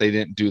about it if they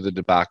didn't do the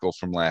debacle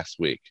from last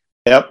week.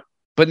 Yep.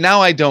 But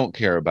now I don't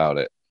care about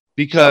it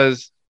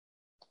because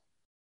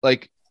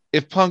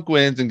if Punk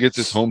wins and gets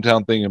his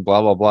hometown thing and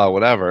blah blah blah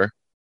whatever,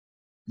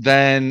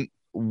 then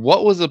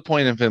what was the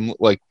point of him?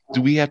 Like,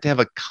 do we have to have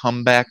a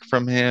comeback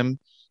from him?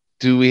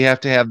 Do we have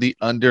to have the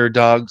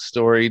underdog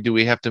story? Do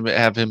we have to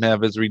have him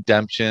have his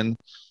redemption?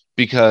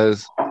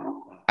 Because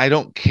I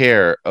don't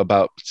care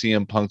about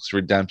CM Punk's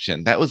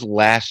redemption. That was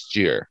last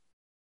year.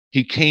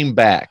 He came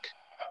back.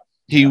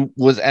 He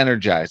was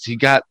energized. He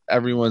got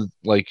everyone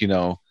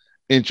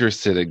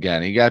interested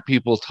again. He got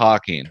people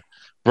talking.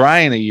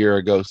 Brian a year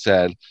ago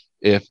said,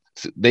 if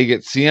they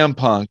get CM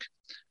Punk,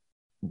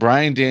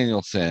 Bryan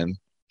Danielson,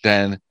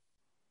 then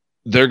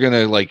they're going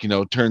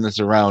to turn this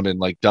around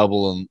and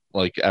double and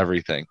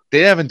everything.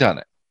 They haven't done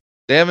it.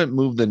 They haven't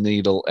moved the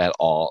needle at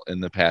all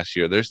in the past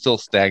year. They're still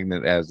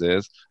stagnant as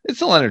is. It's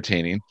still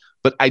entertaining,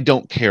 but I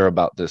don't care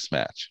about this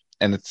match,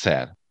 and it's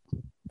sad.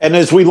 And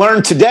as we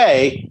learned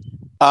today,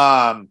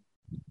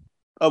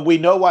 we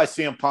know why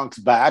CM Punk's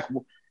back,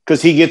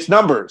 because he gets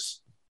numbers,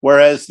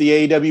 whereas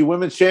the AEW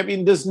Women's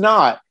Champion does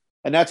not,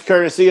 and that's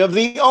courtesy of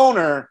the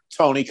owner,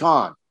 Tony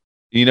Khan.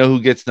 You know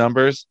who gets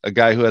numbers? A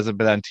guy who hasn't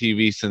been on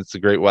TV since the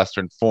Great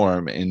Western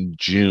Forum in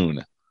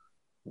June.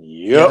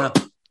 Yep.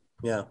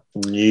 Yeah.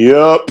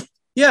 Yep.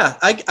 Yeah,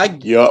 I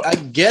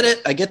get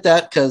it. I get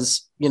that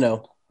because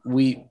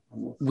we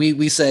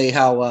say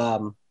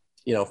how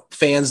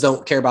fans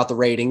don't care about the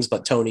ratings,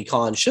 but Tony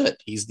Khan should.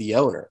 He's the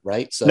owner,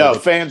 right? So no,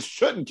 fans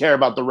shouldn't care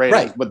about the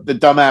ratings, right. But the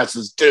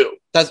dumbasses do.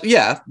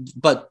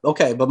 But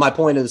my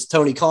point is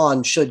Tony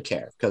Khan should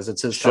care because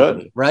it's his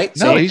company, right?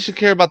 No, he should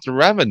care about the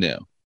revenue.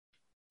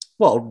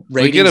 Well,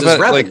 ratings is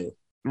revenue.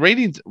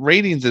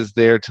 Ratings is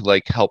there to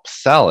like help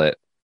sell it,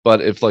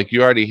 but if like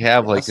you already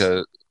have like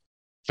a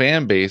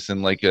fan base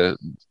and like a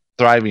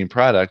thriving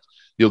product,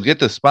 you'll get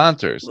the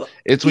sponsors.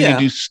 It's when you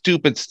do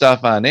stupid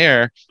stuff on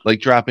air,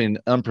 like dropping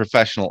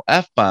unprofessional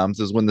F-bombs,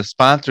 is when the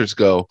sponsors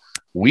go,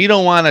 we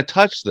don't want to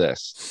touch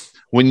this.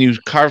 When you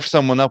carve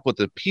someone up with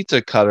a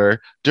pizza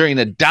cutter during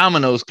a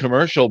Domino's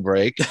commercial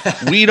break,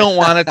 we don't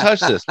want to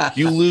touch this.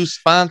 You lose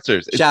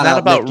sponsors. It's not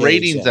about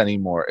ratings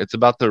anymore. It's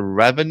about the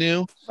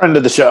revenue. Friend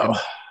of the show.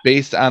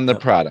 Based on the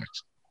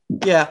product.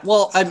 Yeah,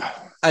 well,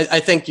 I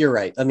think you're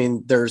right. I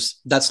mean,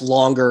 that's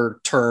longer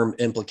term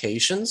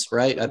implications,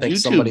 right? I think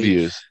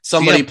YouTube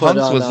somebody put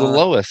on was the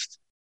lowest.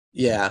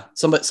 Yeah,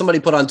 somebody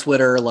put on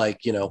Twitter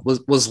like,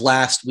 was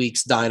last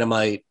week's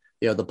Dynamite,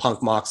 the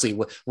Punk Moxley,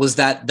 was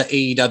that the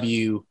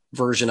AEW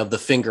version of the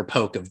finger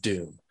poke of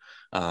doom?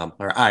 All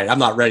right, I'm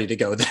not ready to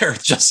go there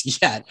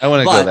just yet. I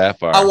want to go that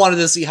far. I wanted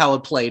to see how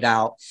it played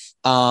out.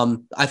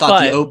 I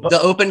thought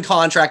the open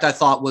contract I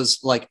thought was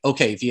like,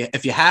 okay,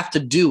 if you have to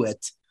do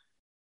it,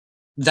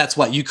 that's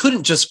what you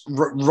couldn't just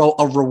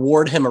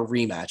reward him a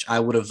rematch. I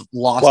would have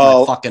lost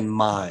my fucking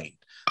mind.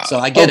 So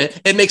I get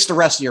it. It makes the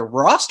rest of your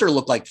roster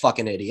look like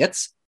fucking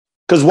idiots.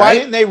 Because why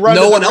didn't they run?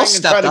 No one else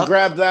stepped and try up. to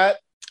grab that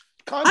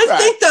contract? I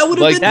think that would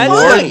have been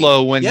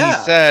Wardlow when he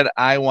said,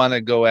 "I want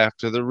to go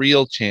after the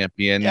real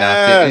champion,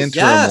 not the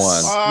interim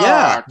one."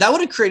 Yeah, that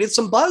would have created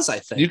some buzz. I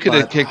think you could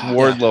have kicked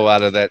Wardlow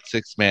out of that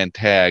 6-man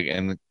tag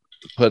and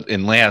put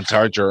in Lance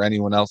Archer or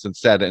anyone else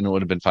instead, and it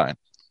would have been fine.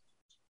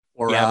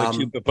 Or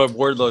but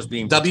Wardlow's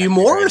being W.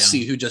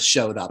 Morrissey, who just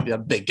showed up, a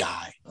big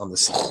guy on the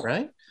scene,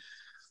 right?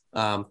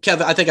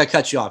 Kevin, I think I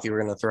cut you off. You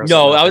were going to throw.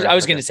 No, I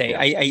was going to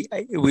say,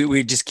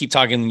 we just keep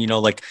talking,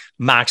 like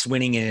Mox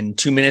winning in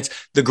 2 minutes.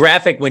 The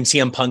graphic when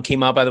CM Punk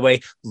came out, by the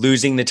way,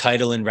 losing the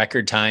title in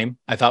record time,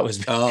 I thought was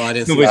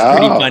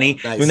pretty funny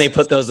when they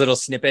put those little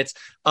snippets.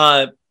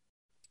 I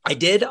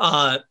did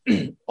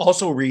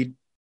also read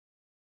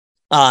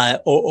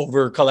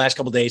over the last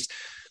couple of days,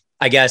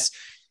 I guess.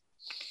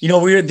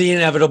 We're the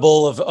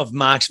inevitable of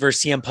Mox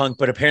versus CM Punk,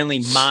 but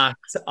apparently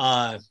Mox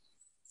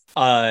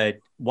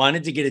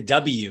wanted to get a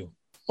W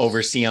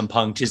over CM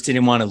Punk, just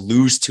didn't want to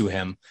lose to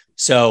him.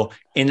 So,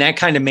 and that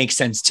kind of makes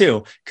sense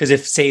too, because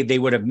if say they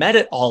would have met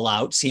it all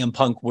out, CM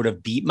Punk would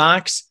have beat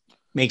Mox,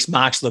 makes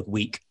Mox look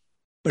weak.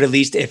 But at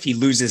least if he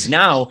loses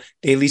now,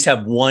 they at least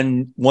have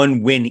one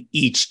win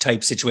each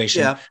type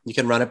situation. Yeah, you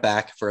can run it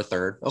back for a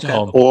third. Okay.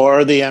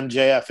 Or the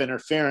MJF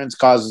interference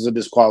causes a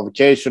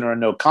disqualification or a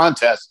no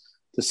contest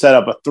to set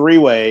up a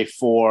 3-way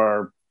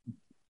for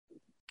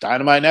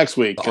Dynamite next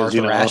week. The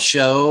Arthur Ashe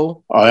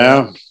show. Oh,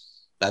 yeah.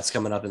 That's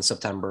coming up in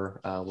September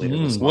later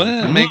this month.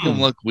 Wouldn't it make him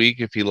look weak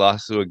if he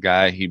lost to a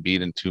guy he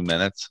beat in 2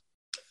 minutes?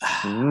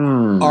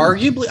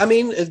 Arguably, I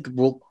mean,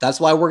 that's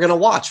why we're going to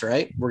watch,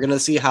 right? We're going to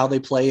see how they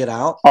play it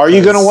out. Are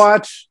you going to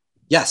watch?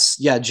 Yes.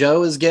 Yeah,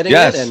 Joe is getting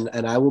it,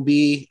 and I will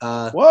be.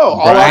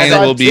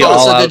 Brian will be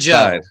all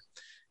outside.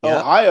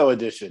 Ohio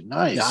edition.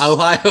 Nice. Yeah,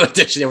 Ohio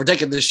edition. Yeah, we're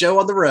taking the show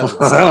on the road. So.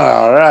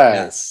 All right.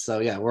 Yes. So,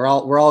 yeah, we're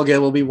all good.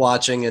 We'll be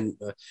watching, and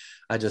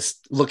I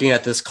just looking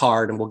at this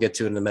card, and we'll get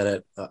to it in a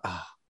minute.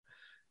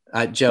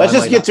 Joe, let's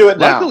just get to it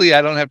now. Luckily,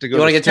 I don't have to go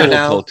to school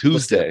until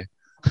Tuesday.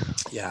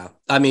 Yeah,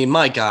 I mean,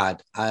 my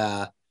God,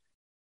 I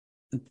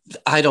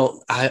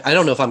don't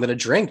know if I'm going to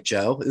drink,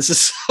 Joe. This is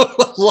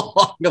so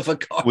long of a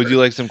card. Would you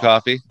like some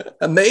coffee?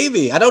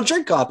 Maybe. I don't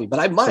drink coffee, but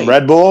I might. Some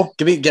Red Bull.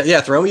 Throw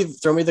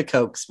me the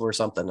Cokes or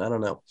something. I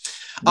don't know.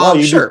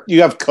 Sure.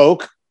 You have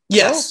Coke?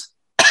 Yes.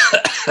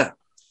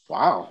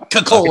 Wow.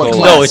 Coca-Cola.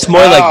 No, it's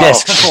more like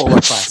this.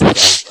 Coca-Cola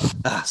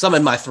classic. Some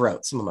in my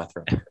throat.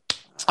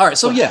 All right.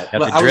 So yeah,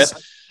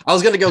 I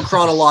was going to go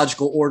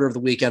chronological order of the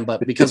weekend,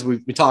 but because we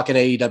talking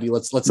AEW,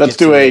 let's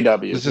do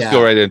AEW. Let's just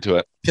go right into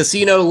it.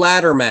 Casino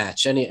ladder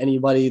match.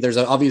 Anybody? There's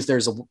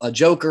a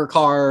Joker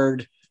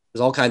card.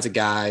 There's all kinds of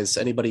guys.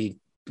 Anybody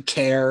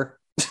care?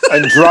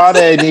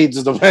 Andrade needs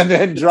it.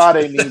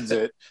 Andrade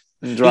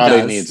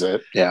needs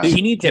it. Yeah,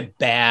 he needs it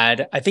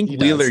bad. I think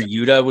Wheeler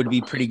Yuta would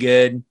be pretty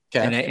good.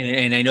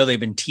 Okay. And I know they've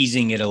been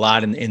teasing it a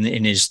lot in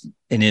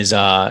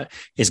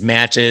his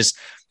matches.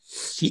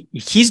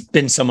 He's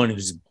been someone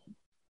who's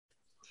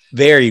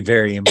very,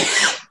 very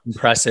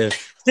impressive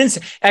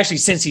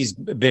since he's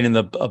been in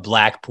the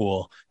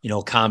Blackpool,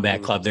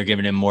 Combat Club. They're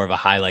giving him more of a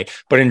highlight.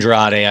 But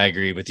Andrade, I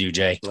agree with you,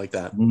 Jay. Like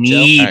that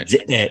needs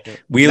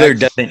it. Wheeler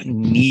doesn't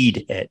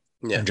need it.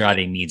 Yeah.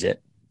 Andrade needs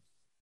it.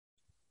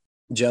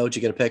 Joe, did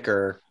you get a pick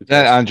or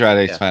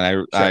Andrade's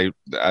fine?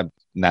 I'm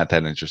not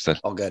that interested.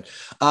 All good.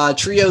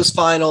 Trios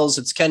finals.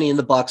 It's Kenny and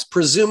the Bucks,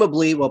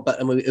 presumably. Well,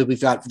 but we've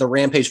got the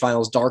Rampage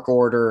finals, Dark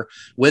Order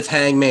with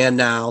Hangman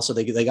now, so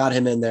they got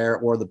him in there,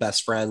 or the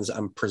Best Friends.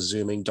 I'm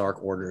presuming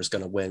Dark Order is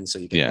going to win, so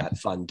you get that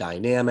fun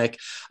dynamic.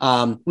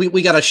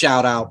 We got a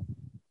shout out,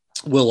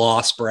 Will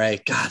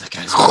Ospreay. God, that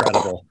guy's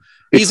incredible.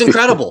 He's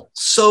incredible.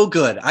 So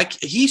good.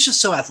 He's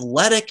just so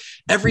athletic.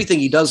 Everything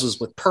he does was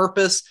with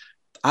purpose.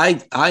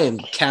 I am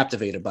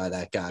captivated by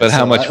that guy. But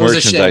how much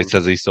merchandise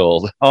has he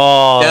sold?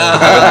 Oh,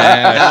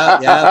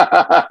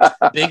 yeah.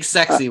 Big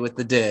sexy with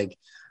the dig.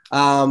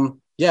 Who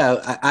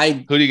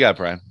do you got,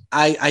 Brian?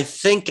 I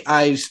think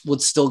I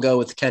would still go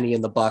with Kenny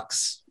and the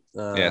Bucks.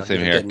 Same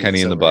here.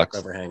 Kenny and the Bucks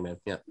over Hangman.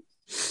 Yeah.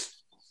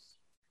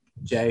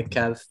 Jay,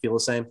 Kev, feel the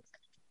same?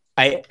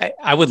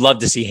 I would love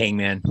to see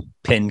Hangman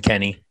pin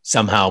Kenny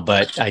somehow,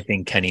 but I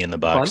think Kenny and the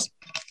Bucks.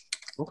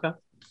 Fun. Okay.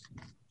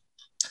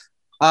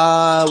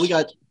 We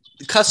got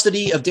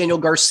custody of Daniel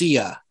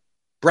Garcia,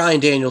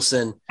 Bryan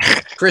Danielson,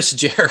 Chris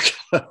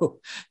Jericho.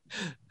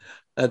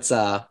 That's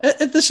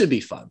this should be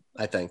fun.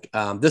 I think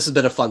this has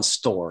been a fun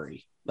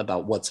story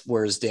about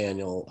where's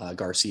Daniel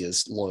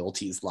Garcia's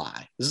loyalties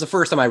lie. This is the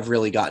first time I've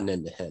really gotten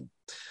into him.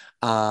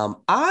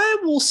 I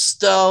will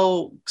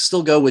still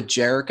go with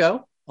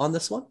Jericho on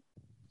this one.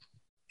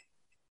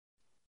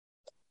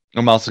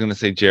 I'm also going to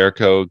say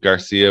Jericho.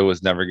 Garcia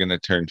was never going to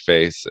turn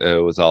face.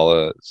 It was all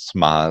a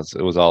schmoz.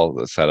 It was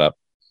all a setup.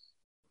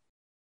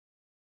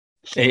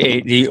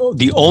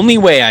 The only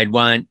way I'd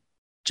want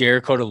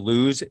Jericho to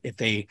lose if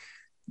they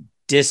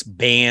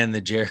disband the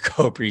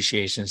Jericho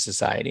Appreciation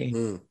Society,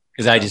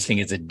 because I just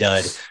think it's a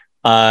dud.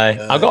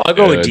 I'll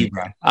go with D.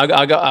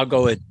 I'll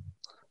go with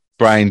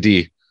Brian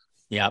D.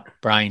 Yeah,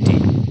 Brian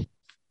D.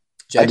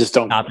 I just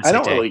don't. I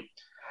don't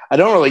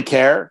really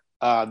care.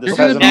 This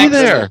hasn't be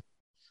there.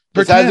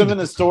 This hasn't been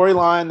the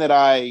storyline that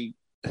I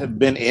have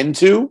been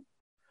into.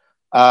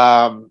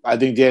 I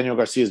think Daniel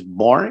Garcia is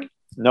boring.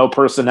 No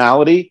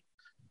personality.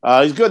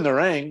 He's good in the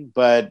ring,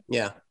 but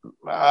yeah.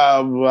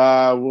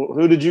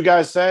 Who did you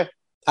guys say?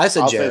 I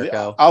said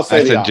Jericho. I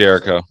said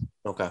Jericho.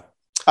 Okay.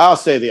 I'll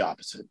say the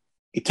opposite.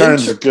 He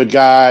turns a good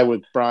guy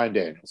with Bryan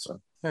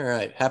Danielson. All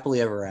right.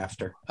 Happily ever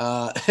after.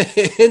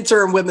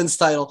 Interim women's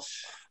title.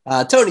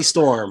 Toni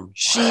Storm,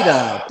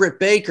 Shida, Britt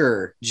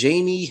Baker,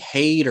 Jamie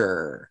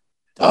Hayter.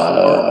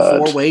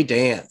 Four-way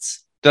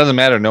dance. Doesn't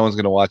matter. No one's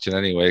going to watch it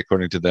anyway,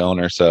 according to the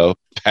owner. So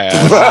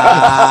pass.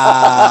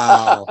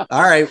 Wow.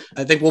 All right.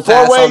 I think we'll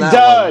pass on that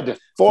dud. one.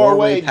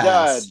 Four-way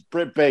dud.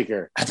 Britt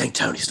Baker. I think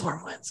Toni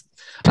Storm wins.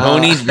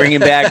 Tony's bringing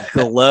back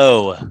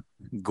Glow.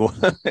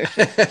 Glow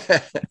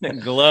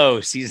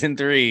season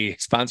 3,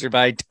 sponsored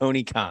by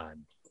Tony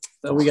Khan.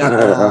 So we got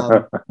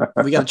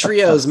a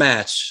trios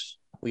match.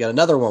 We got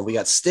another one. We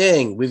got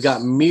Sting. We've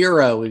got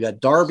Miro. We got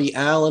Darby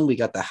Allin. We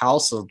got the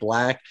House of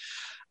Black.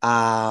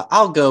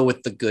 I'll go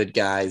with the good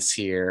guys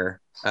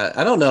here.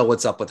 I don't know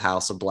what's up with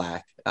House of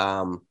Black.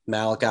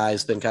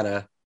 Malachi's been kind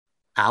of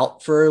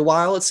out for a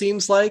while, it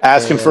seems like.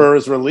 Asking for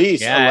his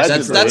release. Yeah,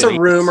 that's a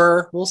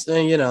rumor. We'll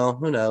say,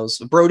 who knows?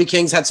 Brody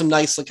King's had some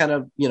nice kind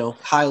of,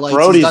 highlights.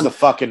 Brody's the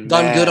fucking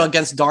done man. Good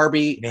against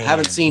Darby. Man.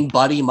 Haven't seen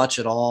Buddy much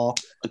at all.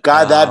 A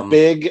guy that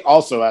big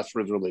also asked for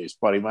his release,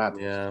 Buddy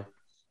Matthews. Yeah.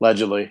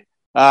 Allegedly.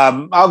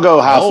 I'll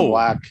go House of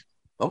Black.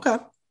 Okay.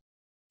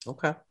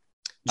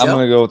 I'm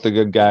going to go with the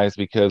good guys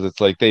because it's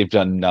like they've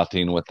done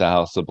nothing with the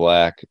House of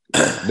Black.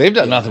 They've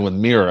done nothing with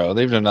Miro.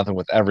 They've done nothing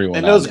with everyone.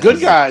 And those good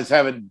guys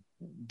haven't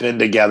been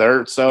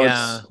together. So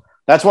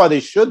that's why they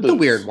should lose. It's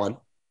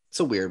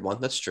a weird one.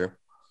 That's true.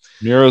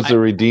 Miro's a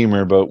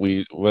redeemer, but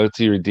what's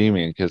he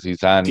redeeming? Because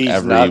he's on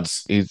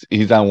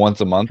he's on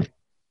once a month.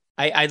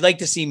 I'd like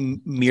to see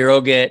Miro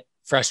get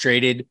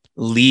frustrated,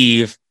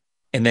 leave,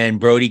 and then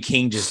Brody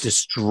King just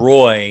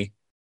destroy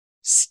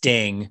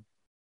Sting.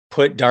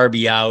 Put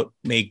Darby out,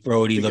 make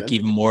Brody look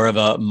even more of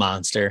a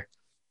monster.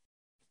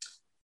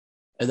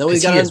 And then we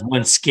got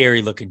one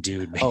scary looking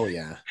dude. Man. Oh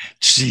yeah,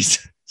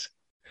 Jesus.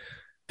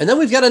 And then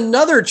we've got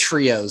another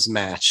trios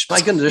match. My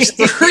goodness,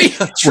 there's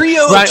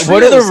trio. Right,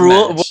 what are the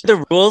rules? What are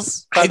the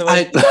rules? By the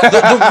way,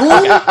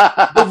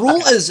 the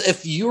rule is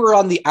if you are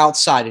on the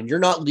outside and you're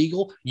not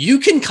legal, you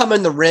can come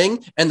in the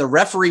ring and the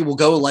referee will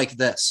go like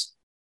this.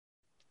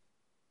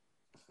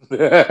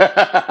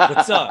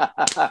 What's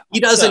up? He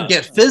doesn't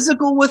get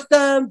physical with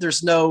them.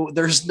 There's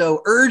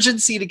no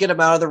urgency to get him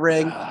out of the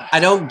ring.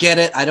 I don't get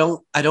it. I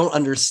don't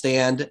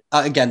understand.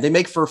 Again, they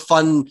make for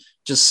fun,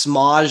 just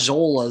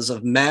smojolas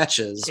of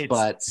matches,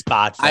 but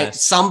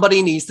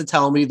somebody needs to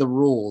tell me the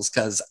rules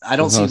because I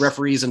don't see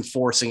referees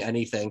enforcing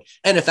anything.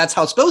 And if that's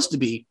how it's supposed to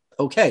be,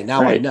 okay,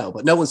 now I know,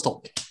 but no one's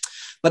told me.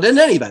 But in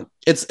any event,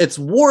 it's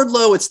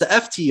Wardlow, it's the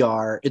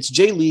FTR, it's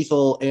Jay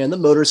Lethal, and the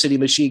Motor City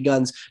Machine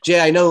Guns. Jay,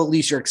 I know at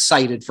least you're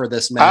excited for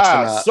this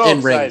match. So in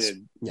excited. Rings.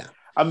 Yeah,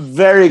 I'm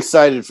very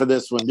excited for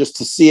this one, just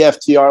to see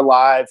FTR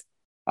live.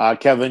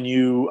 Kevin,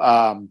 you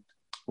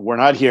were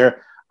not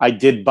here. I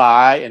did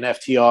buy an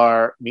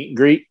FTR meet and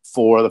greet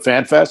for the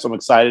Fan Fest. I'm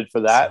excited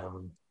for that.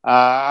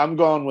 I'm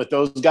going with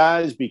those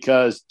guys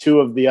because 2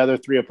 of the other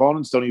 3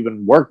 opponents don't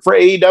even work for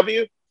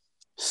AEW,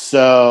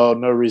 so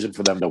no reason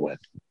for them to win.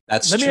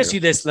 Let me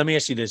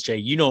ask you this, Jay.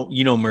 You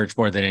know merch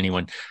more than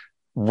anyone.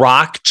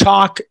 Rock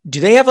Chalk,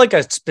 do they have like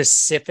a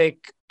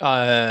specific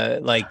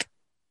like?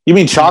 You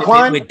mean Chalk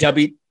Line with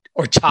W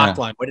or Chalk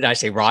Line? What did I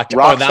say? Rock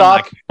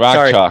Chalk.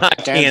 Rock Chalk.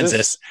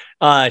 Kansas.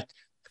 Shout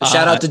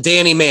out to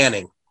Danny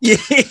Manning.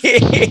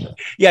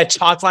 Yeah,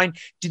 chalk line.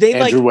 Do they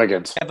Andrew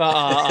Wiggins have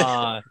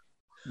a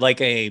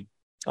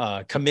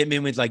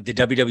commitment with like the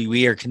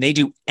WWE, or can they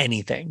do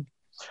anything?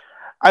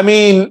 I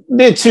mean,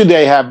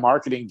 they have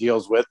marketing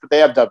deals with, but they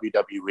have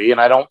WWE, and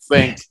I don't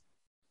think.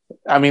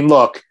 I mean,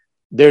 look,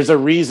 there's a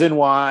reason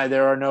why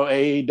there are no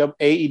AEW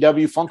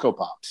Funko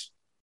Pops,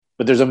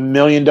 but there's a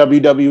million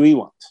WWE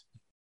ones.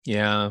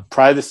 Yeah,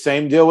 probably the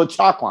same deal with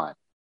Chalkline.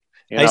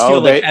 I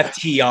feel like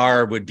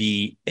FTR would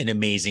be an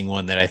amazing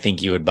one that I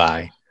think you would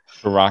buy.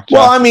 Well,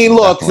 I mean,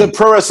 look, the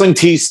Pro Wrestling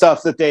Tee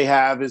stuff that they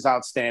have is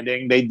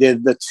outstanding. They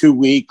did the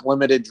 2-week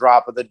limited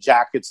drop of the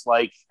jackets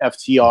like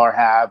FTR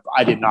have.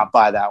 I did not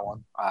buy that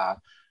one.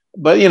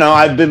 But,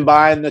 I've been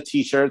buying the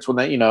T-shirts when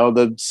they,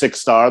 the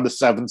 6-star, the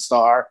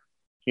 7-star,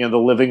 the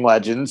living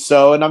legends.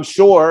 So, and I'm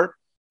sure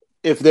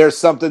if there's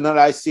something that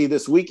I see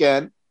this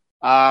weekend,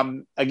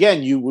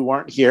 again, we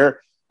weren't here.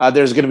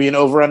 There's going to be an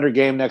over-under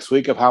game next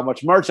week of how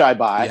much merch I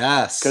buy.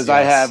 Yes. Because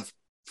I have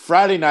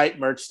Friday night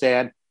merch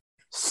stand,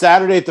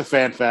 Saturday at the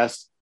Fan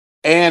Fest,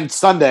 and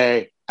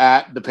Sunday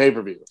at the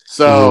pay-per-view.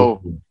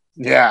 So,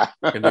 yeah.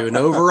 We're going to do an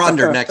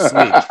over-under next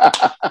week.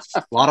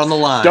 A lot on the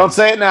line. Don't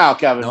say it now,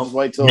 Kevin. Nope.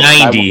 Wait till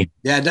 90.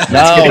 Yeah, no,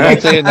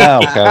 don't say it now,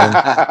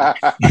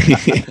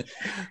 Kevin.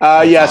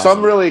 So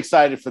I'm really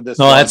excited for this.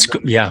 No, that's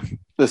good. Yeah.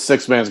 The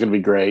 6-man is going to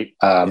be great.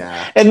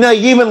 And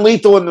even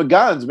Lethal and the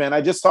Guns, man.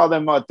 I just saw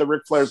them at the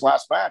Ric Flair's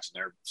last match,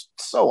 and they're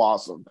so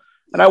awesome.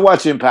 And I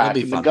watch Impact,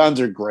 and the Guns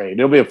are great.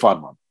 It'll be a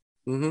fun one.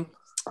 Mm-hmm.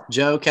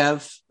 Joe,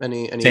 Kev,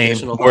 any Same.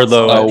 additional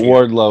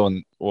Wardlow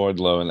and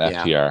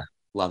FTR. Yeah,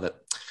 love it.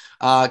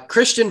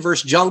 Christian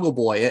versus Jungle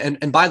Boy,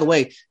 and by the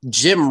way,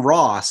 Jim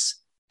Ross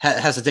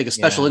has to take a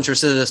special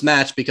interest in this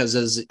match because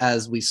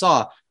as we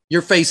saw,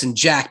 you're facing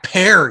Jack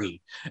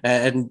Perry,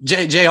 and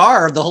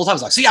JR the whole time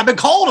was like, "See, I've been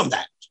calling him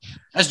that.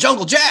 That's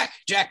Jungle Jack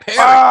Perry."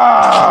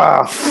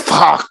 Ah,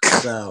 fuck.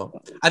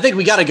 So I think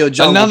we got to go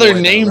Jungle Another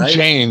Boy, name though, right?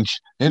 change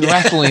in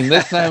wrestling.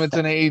 This time it's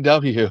an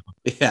AEW.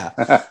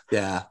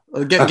 Yeah.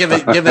 Well, give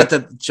it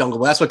to Jungle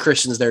Boy. That's what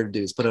Christian's there to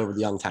do, is put over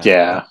the young talent.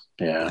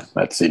 Yeah.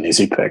 That's an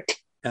easy pick.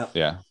 Yep.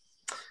 Yeah.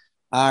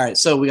 All right.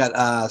 So we got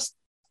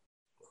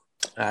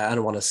I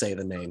don't want to say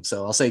the name,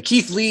 so I'll say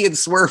Keith Lee and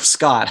Swerve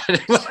Scott.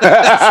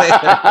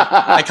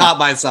 I caught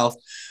myself.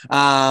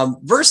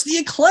 Versus the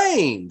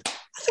Acclaimed.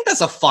 I think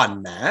that's a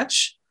fun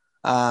match.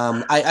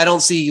 I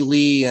don't see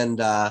Lee and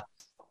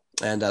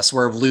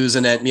Swerve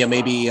losing it.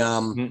 Maybe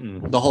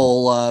the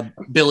whole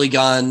Billy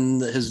Gunn,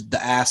 the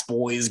ass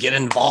boys get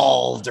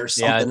involved or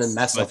something and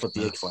mess up with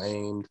the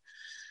Acclaimed.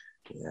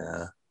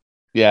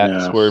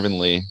 Yeah. Swerve and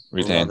Lee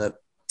retain. All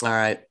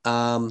right.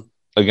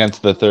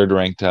 Against the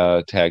third-ranked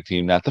tag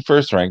team, not the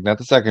first-ranked, not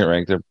the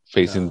second-ranked. They're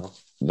facing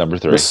number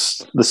 3.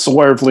 The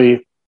Swerve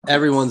Lee.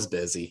 Everyone's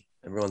busy.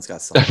 Everyone's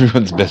got something.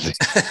 Everyone's busy.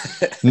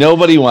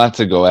 Nobody wants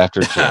to go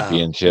after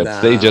championships.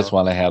 No. They just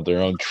want to have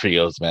their own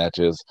trios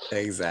matches.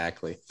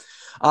 Exactly.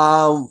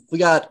 We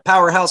got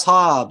Powerhouse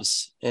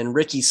Hobbs and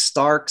Ricky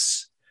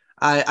Starks.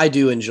 I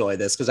do enjoy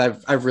this because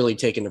I've really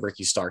taken to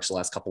Ricky Starks the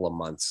last couple of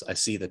months. I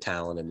see the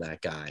talent in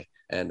that guy,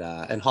 and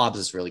Hobbs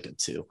is really good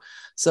too.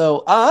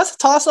 So that's a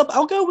toss up.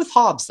 I'll go with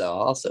Hobbs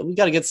though. We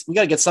gotta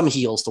get some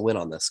heels to win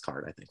on this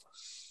card, I think.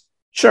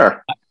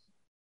 Sure,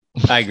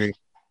 I agree.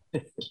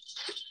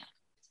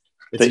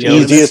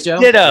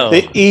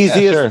 The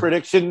easiest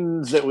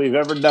predictions that we've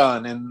ever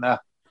done in a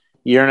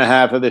year and a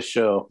half of this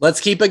show.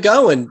 Let's keep it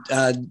going.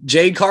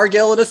 Jade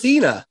Cargill and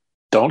Athena.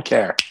 Don't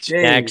care.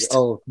 Jade. Next.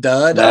 Oh,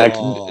 dud. Next.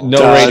 Oh.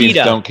 No ratings.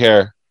 Don't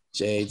care.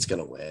 Jade's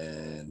gonna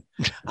win.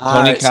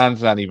 Tony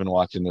Khan's not even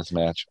watching this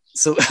match.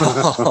 So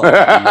I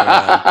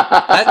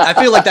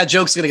feel like that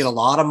joke's gonna get a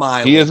lot of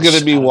mileage. He is going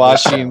to be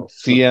watching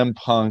CM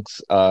Punk's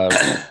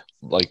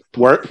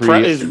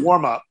his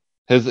warm up.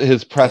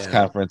 His press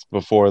conference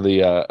before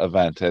the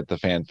event at the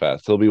Fan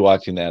Fest. He'll be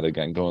watching that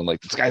again, going like,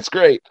 "This guy's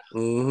great."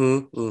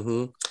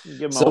 Mm-hmm.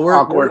 So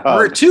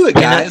we're to it,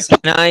 guys.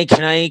 Can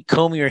I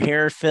comb your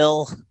hair,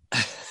 Phil?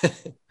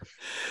 Can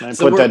I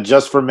put that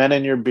just for men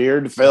in your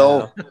beard,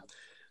 Phil? Yeah.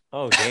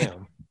 Oh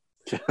damn,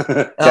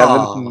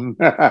 Kevin.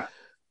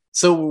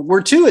 So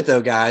we're to it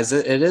though, guys.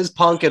 It is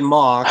Punk and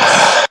Mox.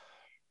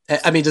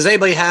 I mean, does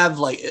anybody have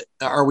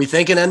are we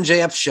thinking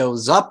MJF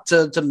shows up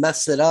to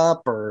mess it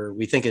up, or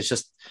we think it's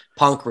just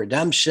Punk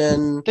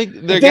redemption? I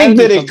think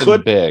that it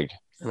could big.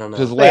 I don't know.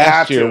 Because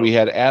last year we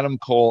had Adam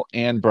Cole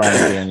and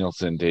Bryan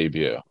Danielson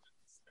debut.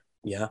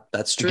 Yeah,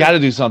 that's true. You got to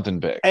do something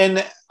big.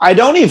 And I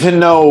don't even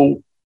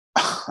know.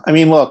 I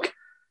mean, look,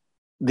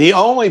 the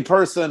only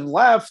person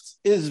left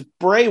is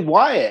Bray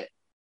Wyatt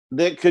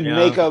that could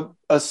make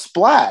a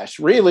splash,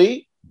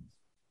 really.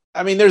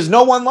 I mean, there's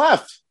no one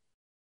left.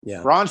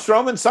 Yeah. Braun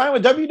Strowman signed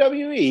with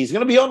WWE. He's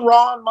going to be on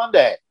Raw on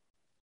Monday.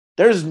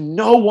 There's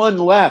no one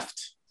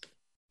left.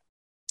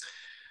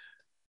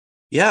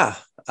 Yeah.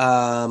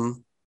 So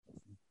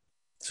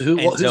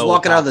who's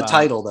walking out of the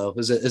title though?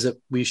 Is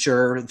it we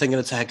sure thinking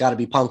it's got to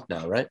be Punk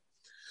now, right?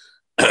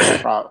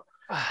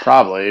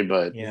 Probably,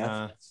 but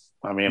yeah.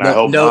 I mean, I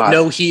hope not.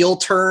 No heel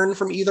turn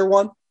from either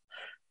one.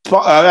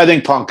 I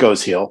think Punk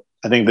goes heel.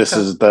 I think this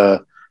is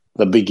the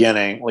the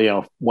beginning.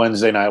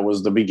 Wednesday night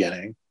was the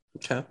beginning.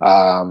 Okay.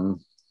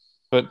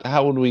 But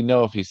how would we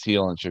know if he's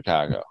heel in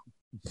Chicago?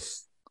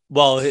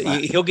 Well,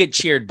 he'll get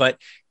cheered, but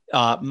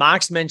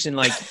Mox mentioned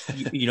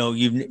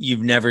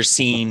you've never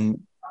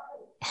seen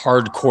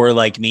hardcore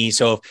like me.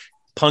 So if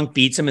Punk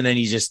beats him and then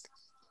he just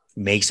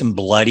makes him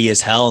bloody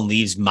as hell and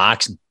leaves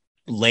Mox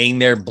laying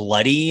there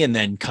bloody and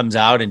then comes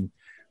out and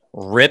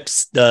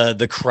rips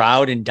the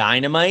crowd in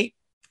Dynamite.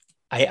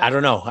 I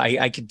don't know.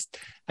 I could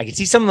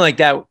see something like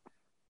that.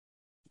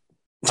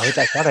 I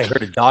thought I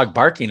heard a dog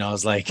barking. I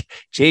was like,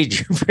 Jay, did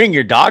you bring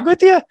your dog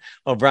with you?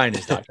 Oh, Brian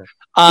is dog. He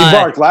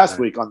barked last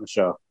week on the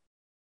show.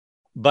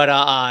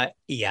 But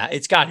yeah,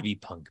 it's got to be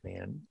Punk,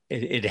 man.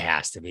 It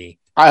has to be.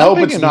 I hope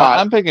it's not.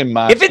 I'm picking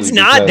Moxley. If it's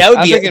not, that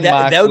would be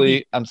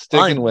Moxley. I'm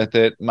sticking with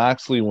it.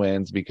 Moxley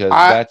wins because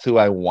that's who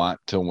I want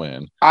to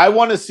win. I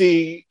want to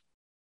see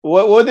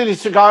what did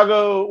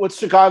Chicago? What's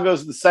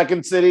Chicago's the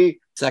second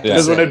city?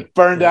 Because when it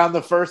burned down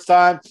the first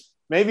time,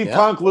 maybe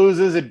Punk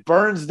loses, it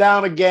burns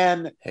down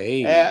again.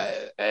 Hey,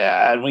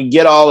 and we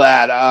get all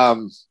that.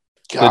 God,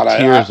 the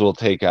tears will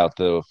take out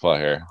the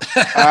fire.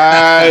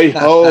 I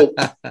hope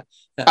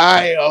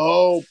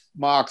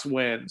Mox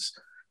wins,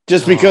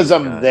 just because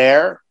I'm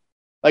there.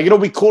 Like, it'll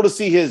be cool to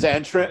see his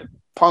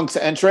Punk's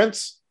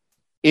entrance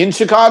in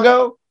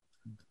Chicago.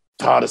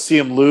 To see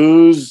him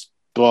lose,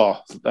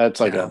 that's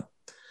like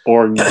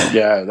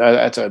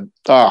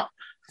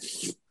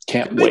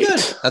can't wait.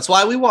 Good. That's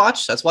why we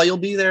watch. That's why you'll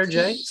be there,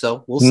 Jay.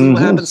 So we'll see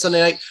what happens Sunday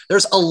night.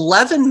 There's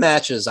 11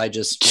 matches I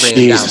just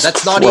ran down.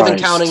 That's not even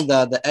counting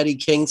the Eddie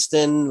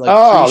Kingston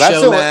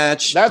pre-show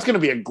match. That's going to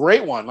be a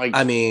great one.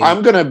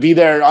 I'm going to be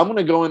there. I'm going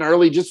to go in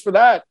early just for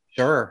that.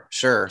 Sure.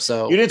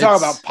 So you didn't talk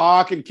about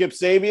Pac and Kip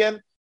Sabian.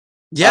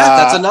 Yeah,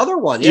 that's another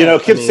one. Yeah,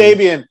 Kip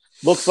Sabian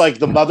looks like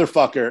the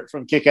motherfucker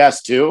from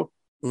Kick-Ass 2.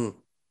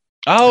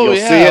 Oh, You'll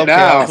see it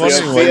now.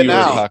 What you were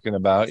talking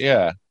about.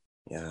 Yeah.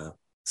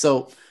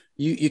 So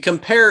you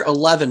compare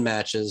 11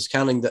 matches,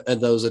 counting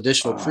those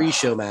additional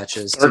pre-show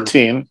matches.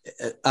 13.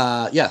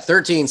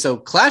 13. So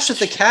Clash at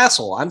the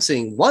Castle. I'm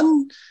seeing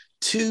 1,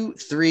 2,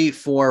 3,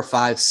 4,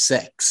 5,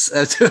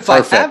 6.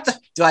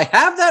 Do I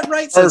have that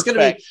right? So it's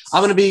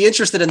I'm going to be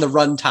interested in the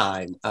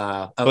runtime.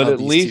 But at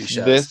least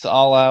this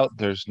All Out,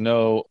 there's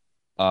no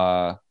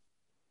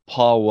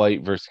Paul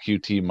White versus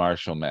QT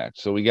Marshall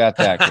match. So we got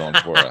that going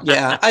for us.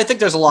 Yeah, I think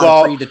there's a lot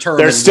of predetermined.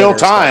 There's still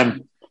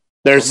time.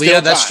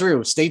 That's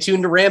true. Stay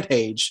tuned to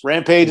Rampage.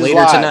 Rampage later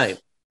is live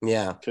tonight.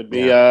 Yeah, could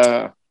be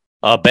a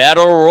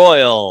battle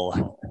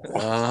royal.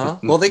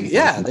 Well,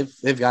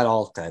 they've got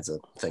all kinds of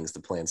things to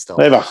plan still.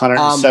 They have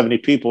 170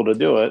 people to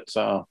do it.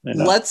 So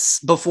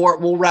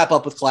we'll wrap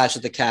up with Clash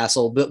at the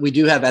Castle, but we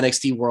do have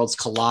NXT Worlds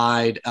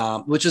Collide,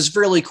 which is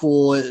really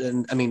cool.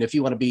 And I mean, if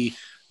you want to be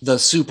the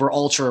super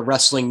ultra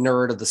wrestling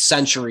nerd of the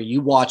century,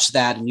 you watch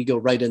that and you go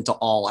right into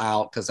All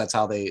Out, because that's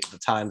how the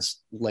time's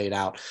laid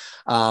out.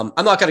 I'm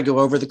not going to go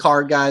over the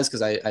card, guys,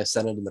 because I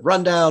sent it in the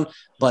rundown,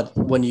 but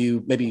when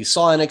you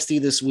saw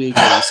NXT this week,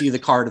 or you see the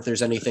card, if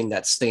there's anything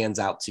that stands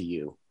out to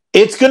you.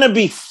 It's going to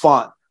be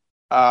fun.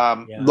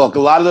 Look,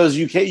 a lot of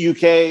those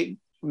UK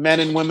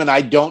men and women,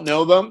 I don't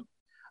know them,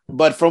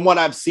 but from what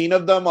I've seen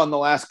of them on the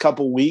last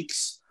couple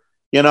weeks,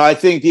 I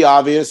think the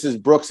obvious is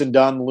Brooks and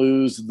Dunn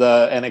lose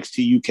the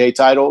NXT UK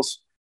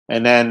titles.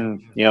 And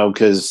then,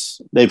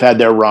 because they've had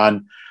their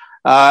run.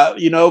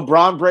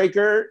 Braun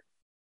Breaker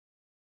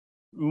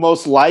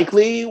most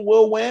likely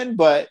will win.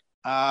 But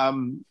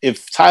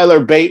if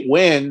Tyler Bate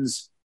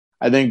wins,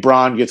 I think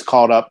Braun gets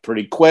called up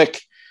pretty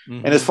quick.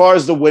 Mm-hmm. And as far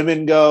as the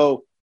women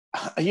go,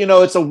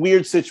 it's a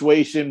weird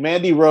situation.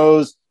 Mandy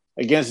Rose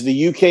against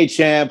the UK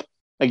champ,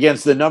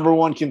 against the number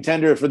one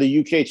contender for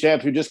the UK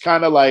champ, who just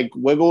kind of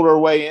wiggled her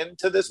way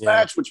into this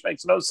match, which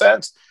makes no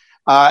sense.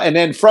 And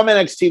then from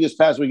NXT this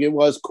past week, it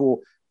was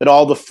cool that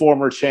all the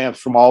former champs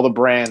from all the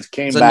brands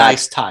came back. A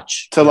nice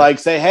touch to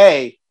say,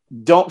 hey,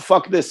 don't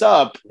fuck this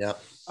up.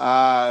 Yep.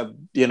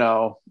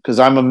 Because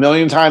I'm a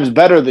million times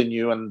better than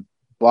you and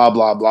blah,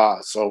 blah,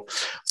 blah. So,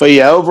 but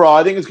overall,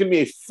 I think it's going to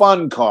be a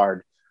fun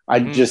card.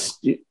 I just,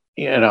 it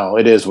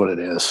is what it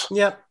is.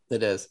 Yep,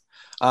 it is.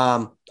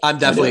 I'm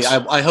definitely.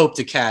 I hope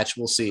to catch.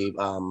 We'll see.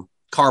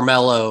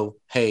 Carmelo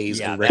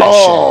Hayes and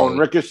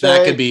Ricochet.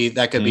 That could be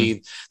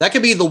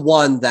the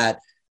one that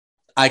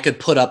I could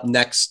put up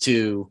next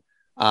to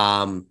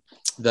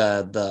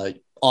the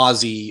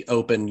Aussie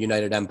Open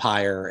United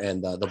Empire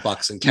and the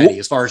Bucks and Kenny.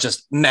 As far as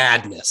just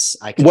madness,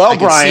 I can Brian,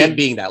 see it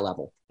being that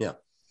level. Yeah.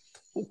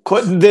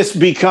 Couldn't this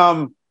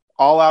become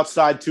All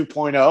Outside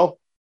 2.0?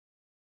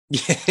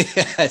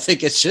 Yeah, I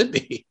think it should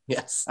be.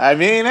 Yes. I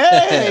mean,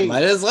 hey,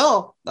 might as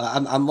well.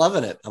 I'm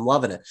loving it.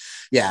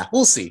 Yeah,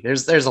 we'll see.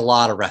 There's a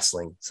lot of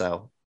wrestling,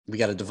 so we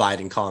got to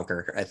divide and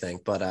conquer, I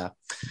think. But all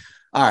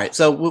right,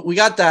 so we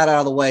got that out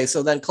of the way.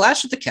 So then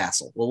Clash at the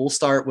Castle. Well, we'll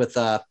start with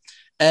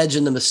Edge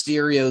and the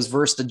Mysterios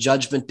versus the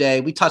Judgment Day.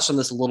 We touched on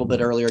this a little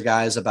bit earlier,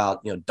 guys,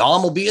 about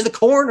Dom will be in the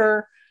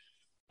corner.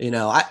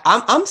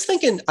 I'm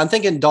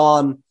thinking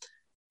Dom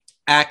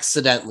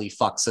accidentally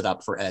fucks it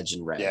up for Edge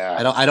and Rey.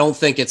 Yeah. I don't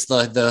think it's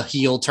the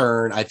heel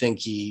turn. I think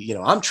he,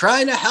 I'm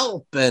trying to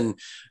help, and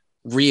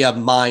Rhea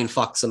mind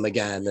fucks him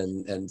again,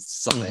 and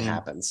something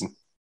happens,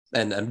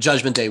 and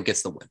Judgment Day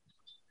gets the win.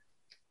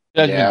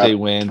 Judgment Day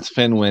wins.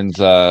 Finn wins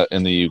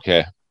in the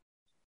UK.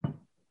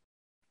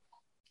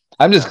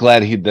 I'm just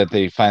glad that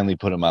they finally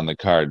put him on the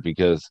card,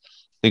 because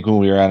I think when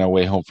we were on our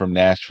way home from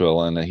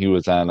Nashville and he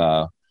was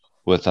on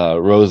with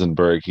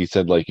Rosenberg, he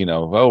said, like,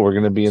 we're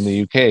going to be in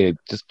the UK.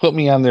 Just put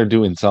me on there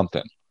doing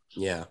something.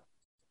 Yeah.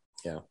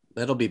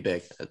 It'll be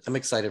big. I'm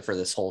excited for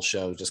this whole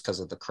show just because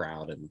of the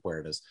crowd and where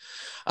it is.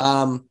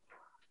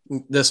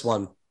 This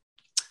one,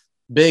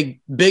 big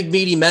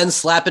meaty men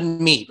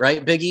slapping meat,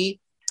 right? Big E,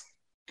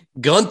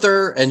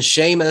 Gunther and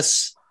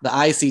Sheamus, the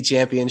IC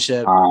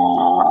championship.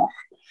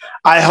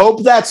 I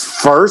hope that's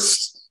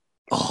first,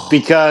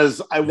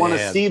 because I want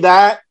to see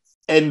that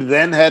and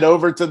then head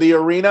over to the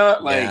arena.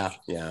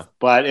 Yeah.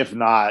 But if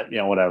not,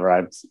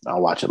 whatever,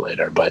 I'll watch it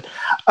later. But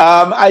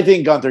I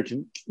think Gunther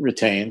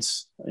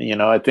retains.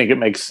 I think it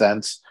makes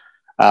sense,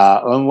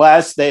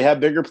 unless they have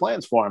bigger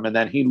plans for him, and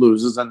then he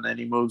loses and then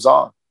he moves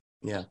on.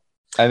 Yeah,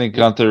 I think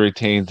Gunther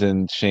retains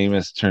and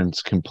Sheamus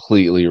turns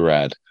completely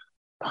red.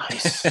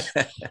 Nice.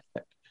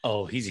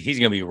 Oh, he's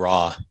gonna be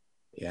Raw.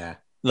 Yeah,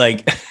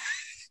 like.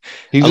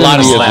 He's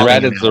going to be as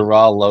red as the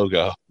Raw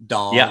logo.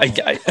 Dog. Yeah,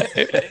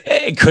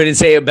 I couldn't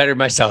say it better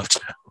myself.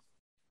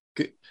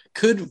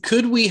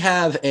 Could we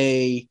have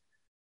a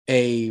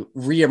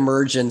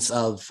reemergence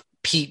of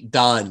Pete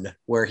Dunne,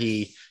 where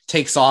he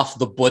takes off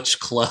the butch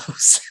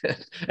clothes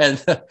and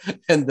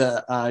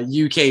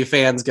the UK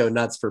fans go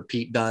nuts for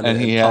Pete Dunne,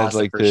 and he has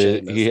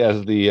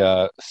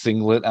the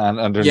singlet on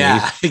underneath.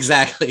 Yeah,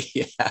 exactly.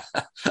 Yeah,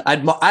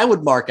 I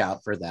would mark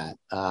out for that.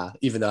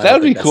 Even though that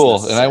would be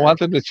cool, and I want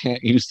them to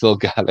chant "You still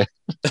got it."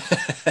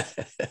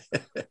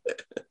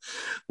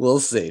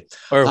 We'll see.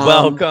 Or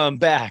welcome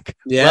back.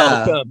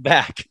 Yeah, welcome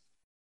back.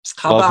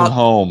 Welcome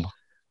home.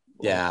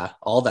 Yeah,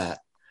 all that.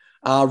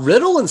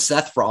 Riddle and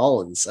Seth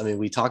Rollins. I mean,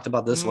 we talked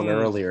about this one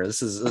earlier.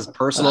 This is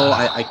personal.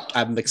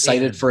 I'm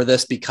excited for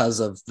this because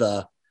of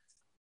the,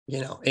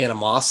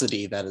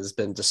 animosity that has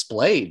been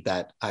displayed.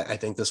 That I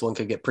think this one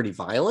could get pretty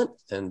violent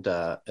and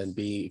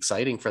be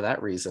exciting for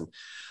that reason.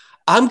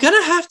 I'm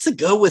gonna have to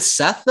go with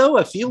Seth, though.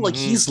 I feel like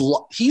he's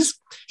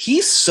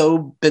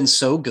been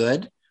so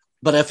good,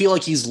 but I feel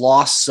like he's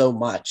lost so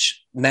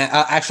much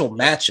actual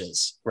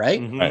matches,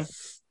 right? Right.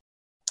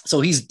 So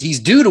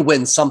he's due to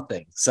win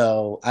something.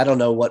 So I don't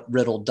know what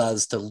Riddle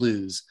does to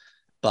lose,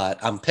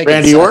 but I'm picking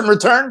Randy Orton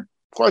return?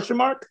 Question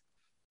mark.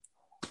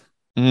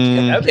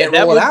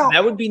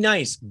 That would be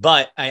nice,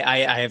 but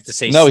I have to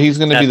say no. He's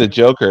going to be the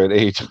Joker at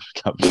age.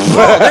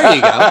 Well, there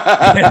you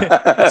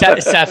go.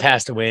 Seth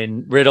has to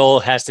win.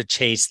 Riddle has to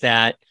chase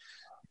that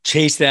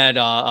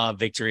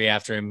victory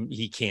after him.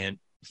 He can't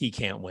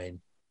win.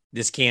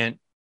 This can't.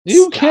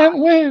 You can't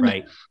win,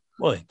 right?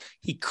 Well,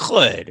 he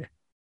could,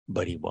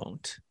 but he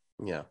won't.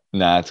 Yeah.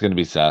 Nah, it's going to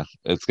be Seth.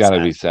 It's got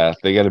to be Seth.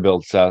 They got to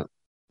build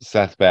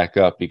Seth back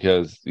up,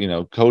 because,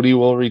 Cody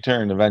will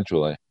return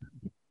eventually.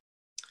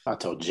 Not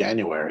till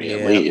January,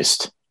 at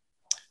least.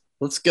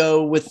 Let's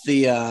go with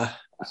the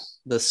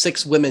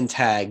 6 women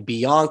tag: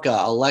 Bianca,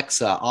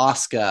 Alexa,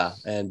 Asuka,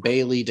 and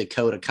Bayley,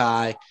 Dakota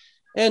Kai,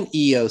 and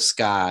Io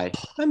Sky.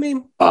 I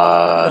mean,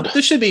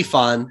 this should be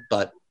fun,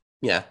 but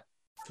yeah,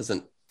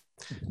 doesn't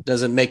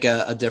make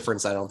a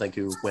difference. I don't think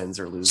who wins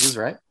or loses,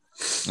 right?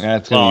 Yeah,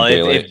 it's going to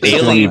be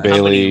Bayley. If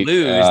Bayley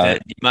lose, then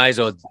you might as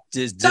well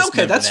just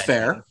okay. That's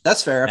fair. Thing.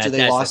 That's fair. After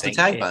they lost the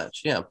tag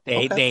match, yeah.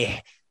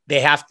 They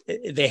have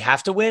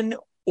to win,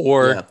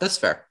 or that's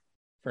fair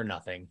for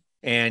nothing,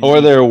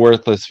 or they're a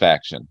worthless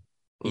faction.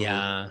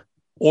 Yeah,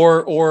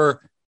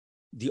 or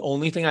the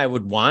only thing I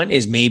would want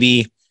is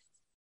maybe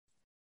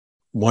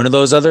one of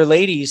those other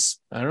ladies.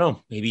 I don't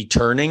know, maybe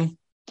turning.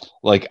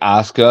 Like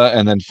Asuka,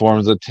 and then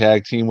forms a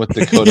tag team with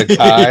Dakota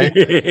Kai.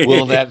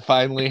 Will that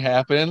finally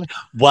happen?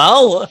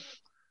 Well,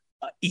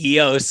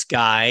 Io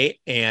Sky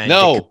and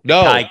no,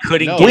 Kai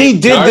couldn't. No. Get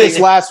we did this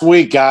last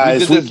week,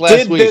 guys. We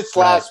did this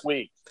last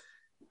week.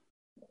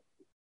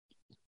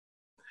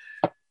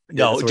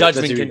 No,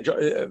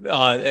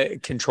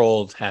 Judgment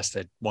Controlled has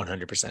to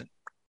 100%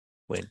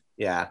 win.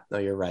 Yeah, no,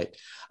 you're right.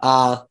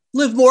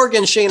 Liv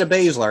Morgan, Shayna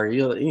Baszler.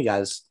 You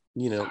guys,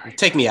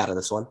 take me out of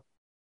this one.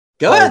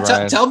 Go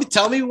ahead.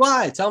 Tell me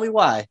why. Tell me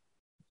why.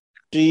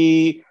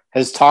 She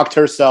has talked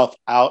herself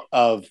out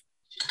of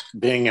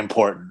being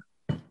important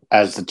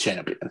as the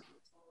champion.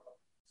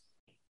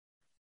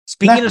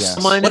 Speaking of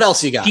someone, what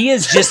else you got? He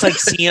is just like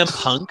CM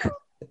Punk,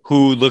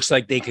 who looks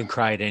like they can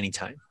cry at any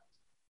time.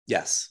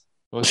 Yes.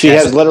 Well, she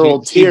has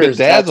literal tears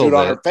tattooed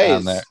on her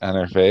face. On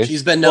her face.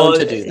 She's been known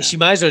to do that. She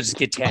might as well just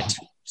get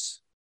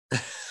tattoos.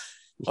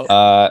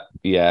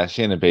 Yeah,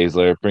 Shayna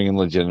Baszler bringing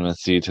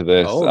legitimacy to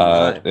this.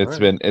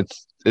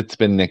 It's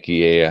been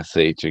Nikki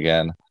ASH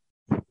again.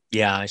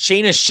 Yeah,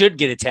 Shayna should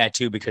get a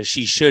tattoo because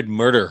she should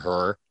murder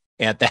her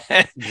at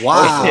that.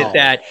 Wow. at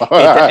that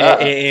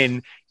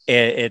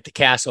at the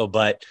castle,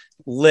 but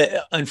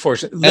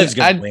unfortunately, Liv's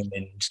going to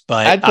win.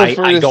 But I'd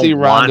prefer I to don't see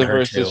want Ronda her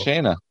versus to.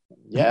 Shayna.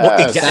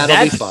 Yeah,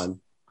 that'll be fun.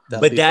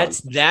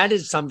 That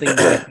is something that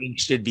I think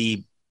should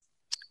be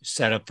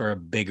set up for a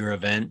bigger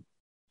event.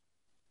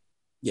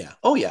 Yeah.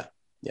 Oh yeah.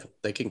 Yeah.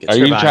 They can get. Are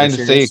you trying to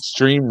Series. say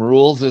Extreme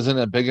Rules isn't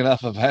a big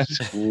enough event?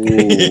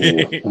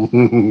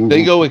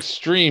 They go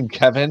extreme,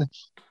 Kevin.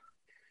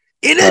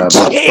 In a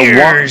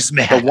chairs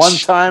match. The one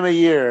time a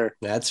year.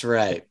 That's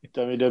right.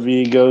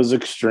 WWE goes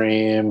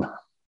extreme.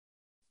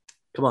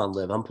 Come on,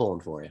 Liv. I'm pulling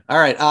for you. All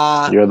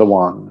right. You're the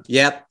one.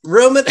 Yep.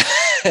 Roman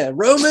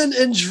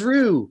and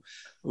Drew.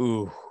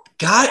 Ooh.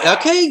 God.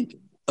 Okay.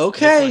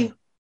 Okay.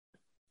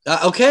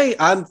 Okay.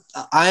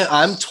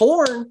 I'm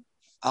torn.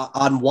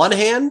 On one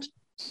hand,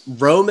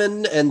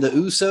 Roman and the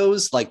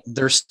Usos, like,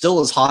 they're still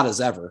as hot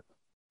as ever.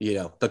 You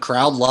know, the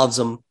crowd loves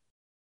them.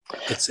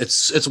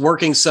 It's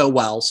working so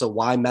well, so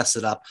why mess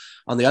it up?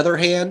 On the other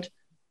hand,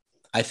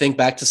 I think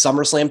back to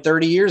SummerSlam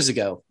 30 years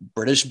ago.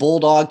 British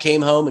Bulldog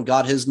came home and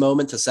got his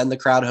moment to send the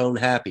crowd home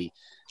happy.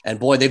 And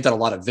boy, they've done a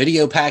lot of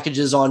video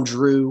packages on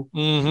Drew.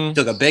 Mm-hmm.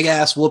 Took a big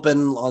ass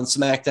whooping on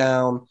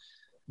SmackDown.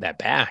 That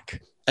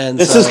back. And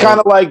this is kind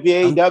of like the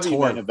AEW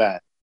main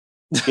event.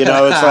 You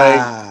know, it's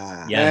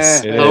like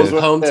yes,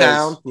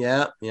 hometown.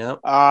 Yeah.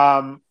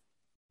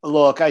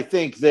 Look, I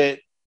think that,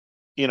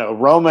 you know,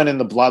 Roman and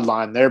the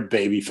Bloodline, they're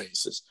baby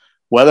faces.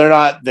 Whether or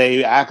not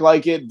they act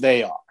like it,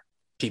 they are.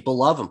 People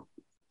love them.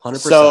 100%.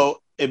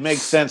 So it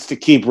makes sense to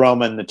keep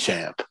Roman the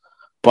champ.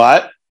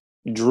 But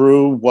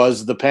Drew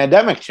was the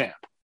pandemic champ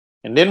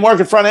and didn't work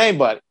in front of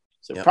anybody.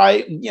 So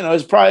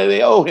it's probably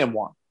they owe him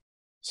one.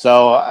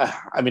 So,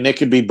 I mean, it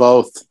could be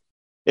both.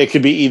 It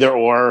could be either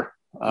or.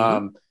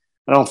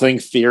 I don't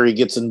think Theory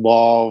gets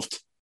involved.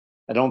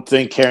 I don't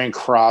think Karrion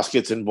Kross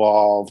gets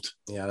involved.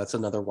 Yeah, that's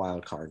another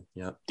wild card.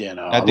 Yep. You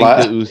know, I think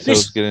the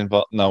Usos get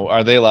involved. No,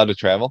 are they allowed to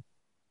travel?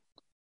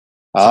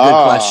 That's a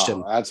good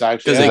question. That's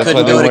actually because they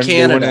couldn't go to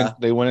Canada.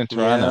 They went in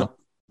Toronto.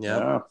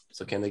 Yeah.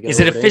 So can they get? Is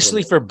it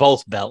officially for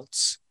both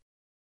belts?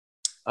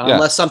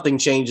 Unless something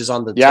changes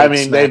on the. Yeah, I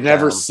mean, they've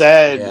never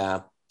said.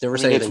 Yeah, never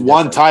said it's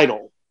one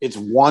title. It's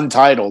one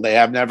title. They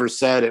have never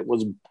said it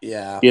was.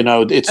 Yeah. You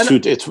know, it's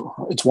one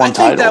title. I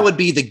think that would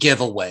be the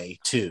giveaway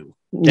too.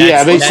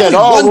 They said,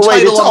 "Oh,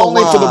 wait, it's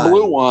only for the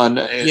blue one."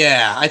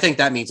 Yeah, I think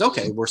that means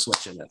okay, we're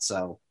switching it.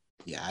 So,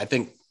 yeah, I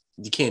think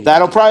you can't.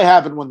 That'll probably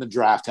happen when the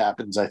draft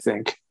happens. I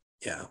think.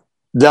 Yeah,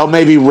 they'll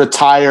maybe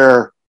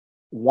retire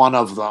one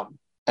of them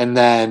and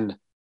then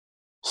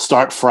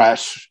start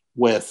fresh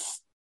with,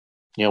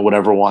 you know,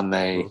 whatever one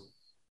they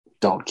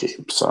don't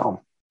keep.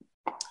 So,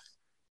 all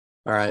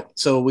right.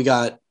 So we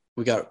got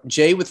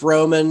Jay with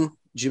Roman.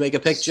 Did you make a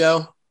pick,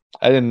 Joe?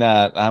 I did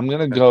not. I'm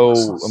gonna do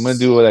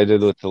what I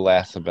did with the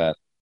last event.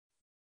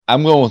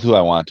 I'm going with who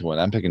I want to win.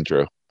 I'm picking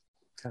Drew.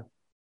 Okay.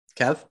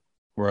 Kev?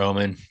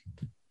 Roman.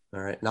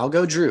 All right. And I'll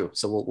go Drew.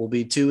 So we'll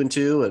be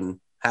 2-2, and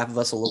half of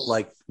us will look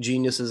like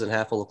geniuses and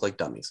half will look like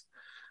dummies.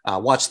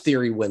 Watch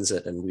Theory wins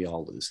it and we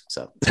all lose.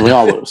 So we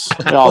all lose.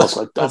 We all look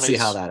like dummies. Let's see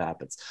how that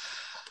happens.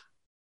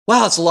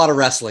 Wow, it's a lot of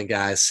wrestling,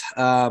 guys.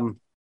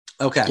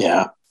 Okay.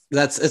 Yeah.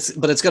 But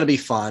it's gonna be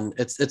fun.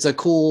 It's a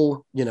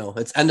cool, you know,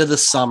 it's end of the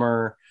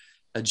summer.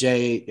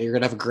 Jay, you're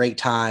gonna have a great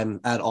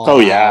time at all. Oh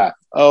yeah.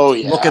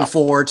 Looking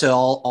forward to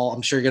all.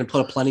 I'm sure you're gonna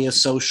put up plenty of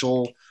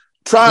social.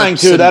 Trying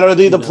to. That'll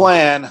be the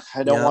plan.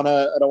 I don't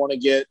want to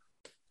get.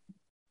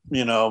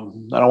 You know,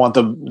 I don't want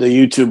the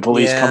YouTube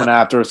police coming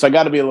after us. I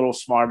got to be a little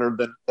smarter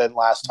than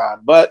last time.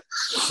 But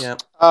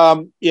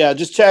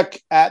just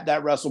check at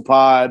That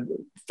WrestlePod,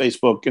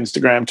 Facebook,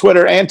 Instagram,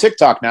 Twitter, and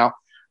TikTok now.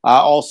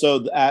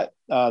 Also at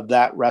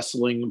That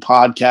Wrestling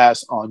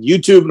Podcast on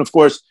YouTube, and of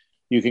course.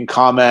 You can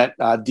comment.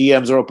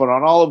 DMs are open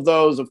on all of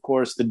those. Of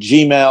course, the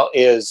Gmail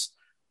is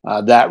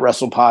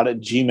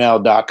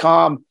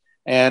thatwrestlepod@gmail.com.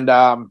 And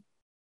I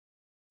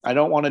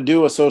don't want to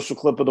do a social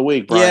clip of the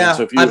week, Brian. Yeah,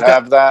 so if you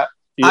have that.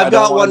 I've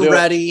got one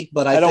ready,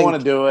 but I don't want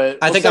to do it.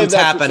 I think I'm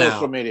tapping out.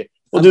 Social media.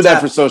 We'll do that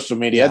for social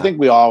media. Yeah. I think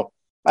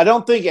I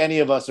don't think any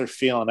of us are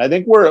feeling. I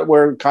think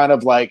we're kind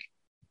of like,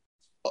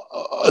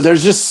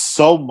 there's just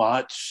so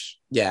much.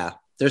 Yeah,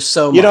 there's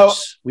so much. You know,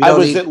 I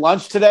was at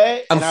lunch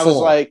today and I was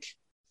like,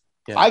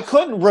 yeah. I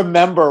couldn't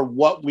remember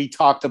what we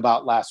talked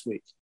about last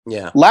week.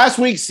 Yeah. Last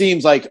week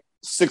seems like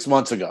 6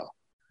 months ago.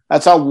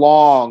 That's how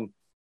long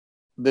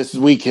this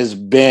week has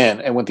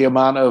been. And with the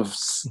amount of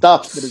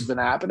stuff that has been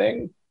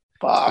happening,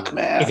 fuck,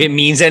 man. If it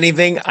means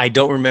anything, I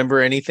don't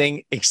remember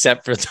anything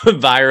except for the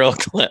viral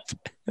clip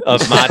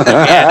of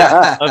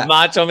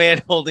Macho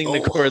Man holding the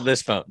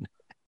cordless phone.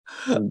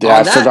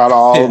 I forgot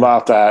all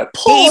about that.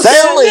 Poor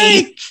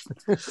snake.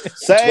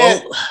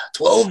 Say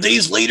 12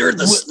 days later,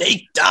 the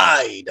snake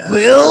died.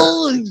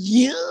 Well,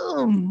 yeah.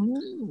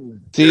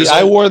 See,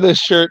 I wore this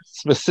shirt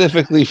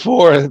specifically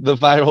for the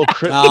viral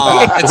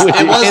Christmas.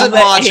 It wasn't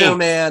Macho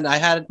Man.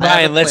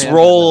 Brian, let's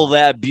roll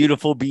that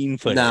beautiful bean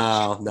footage.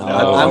 No,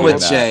 I'm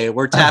with Jay.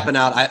 We're tapping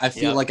out. I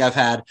feel like I've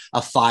had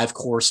a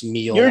 5-course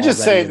meal. You're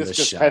just saying this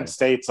because Penn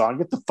State's on.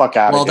 Get the fuck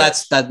out of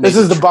here. This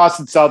is the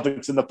Boston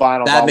Celtics in the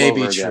final. That may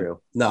be true.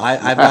 No,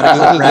 I've got to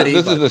get ready.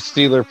 This is a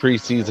Steeler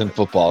preseason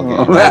football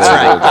game. That's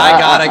right. I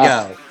gotta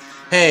go.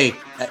 Hey,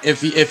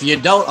 if you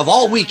don't, of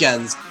all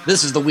weekends,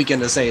 this is the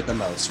weekend to say it the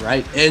most,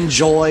 right?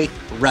 Enjoy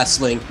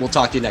wrestling. We'll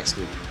talk to you next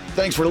week.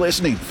 Thanks for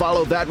listening.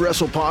 Follow That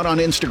WrestlePod on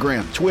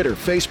Instagram, Twitter,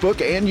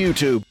 Facebook, and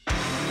YouTube.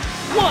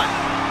 1,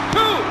 2,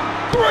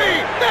 3.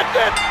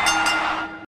 That's it.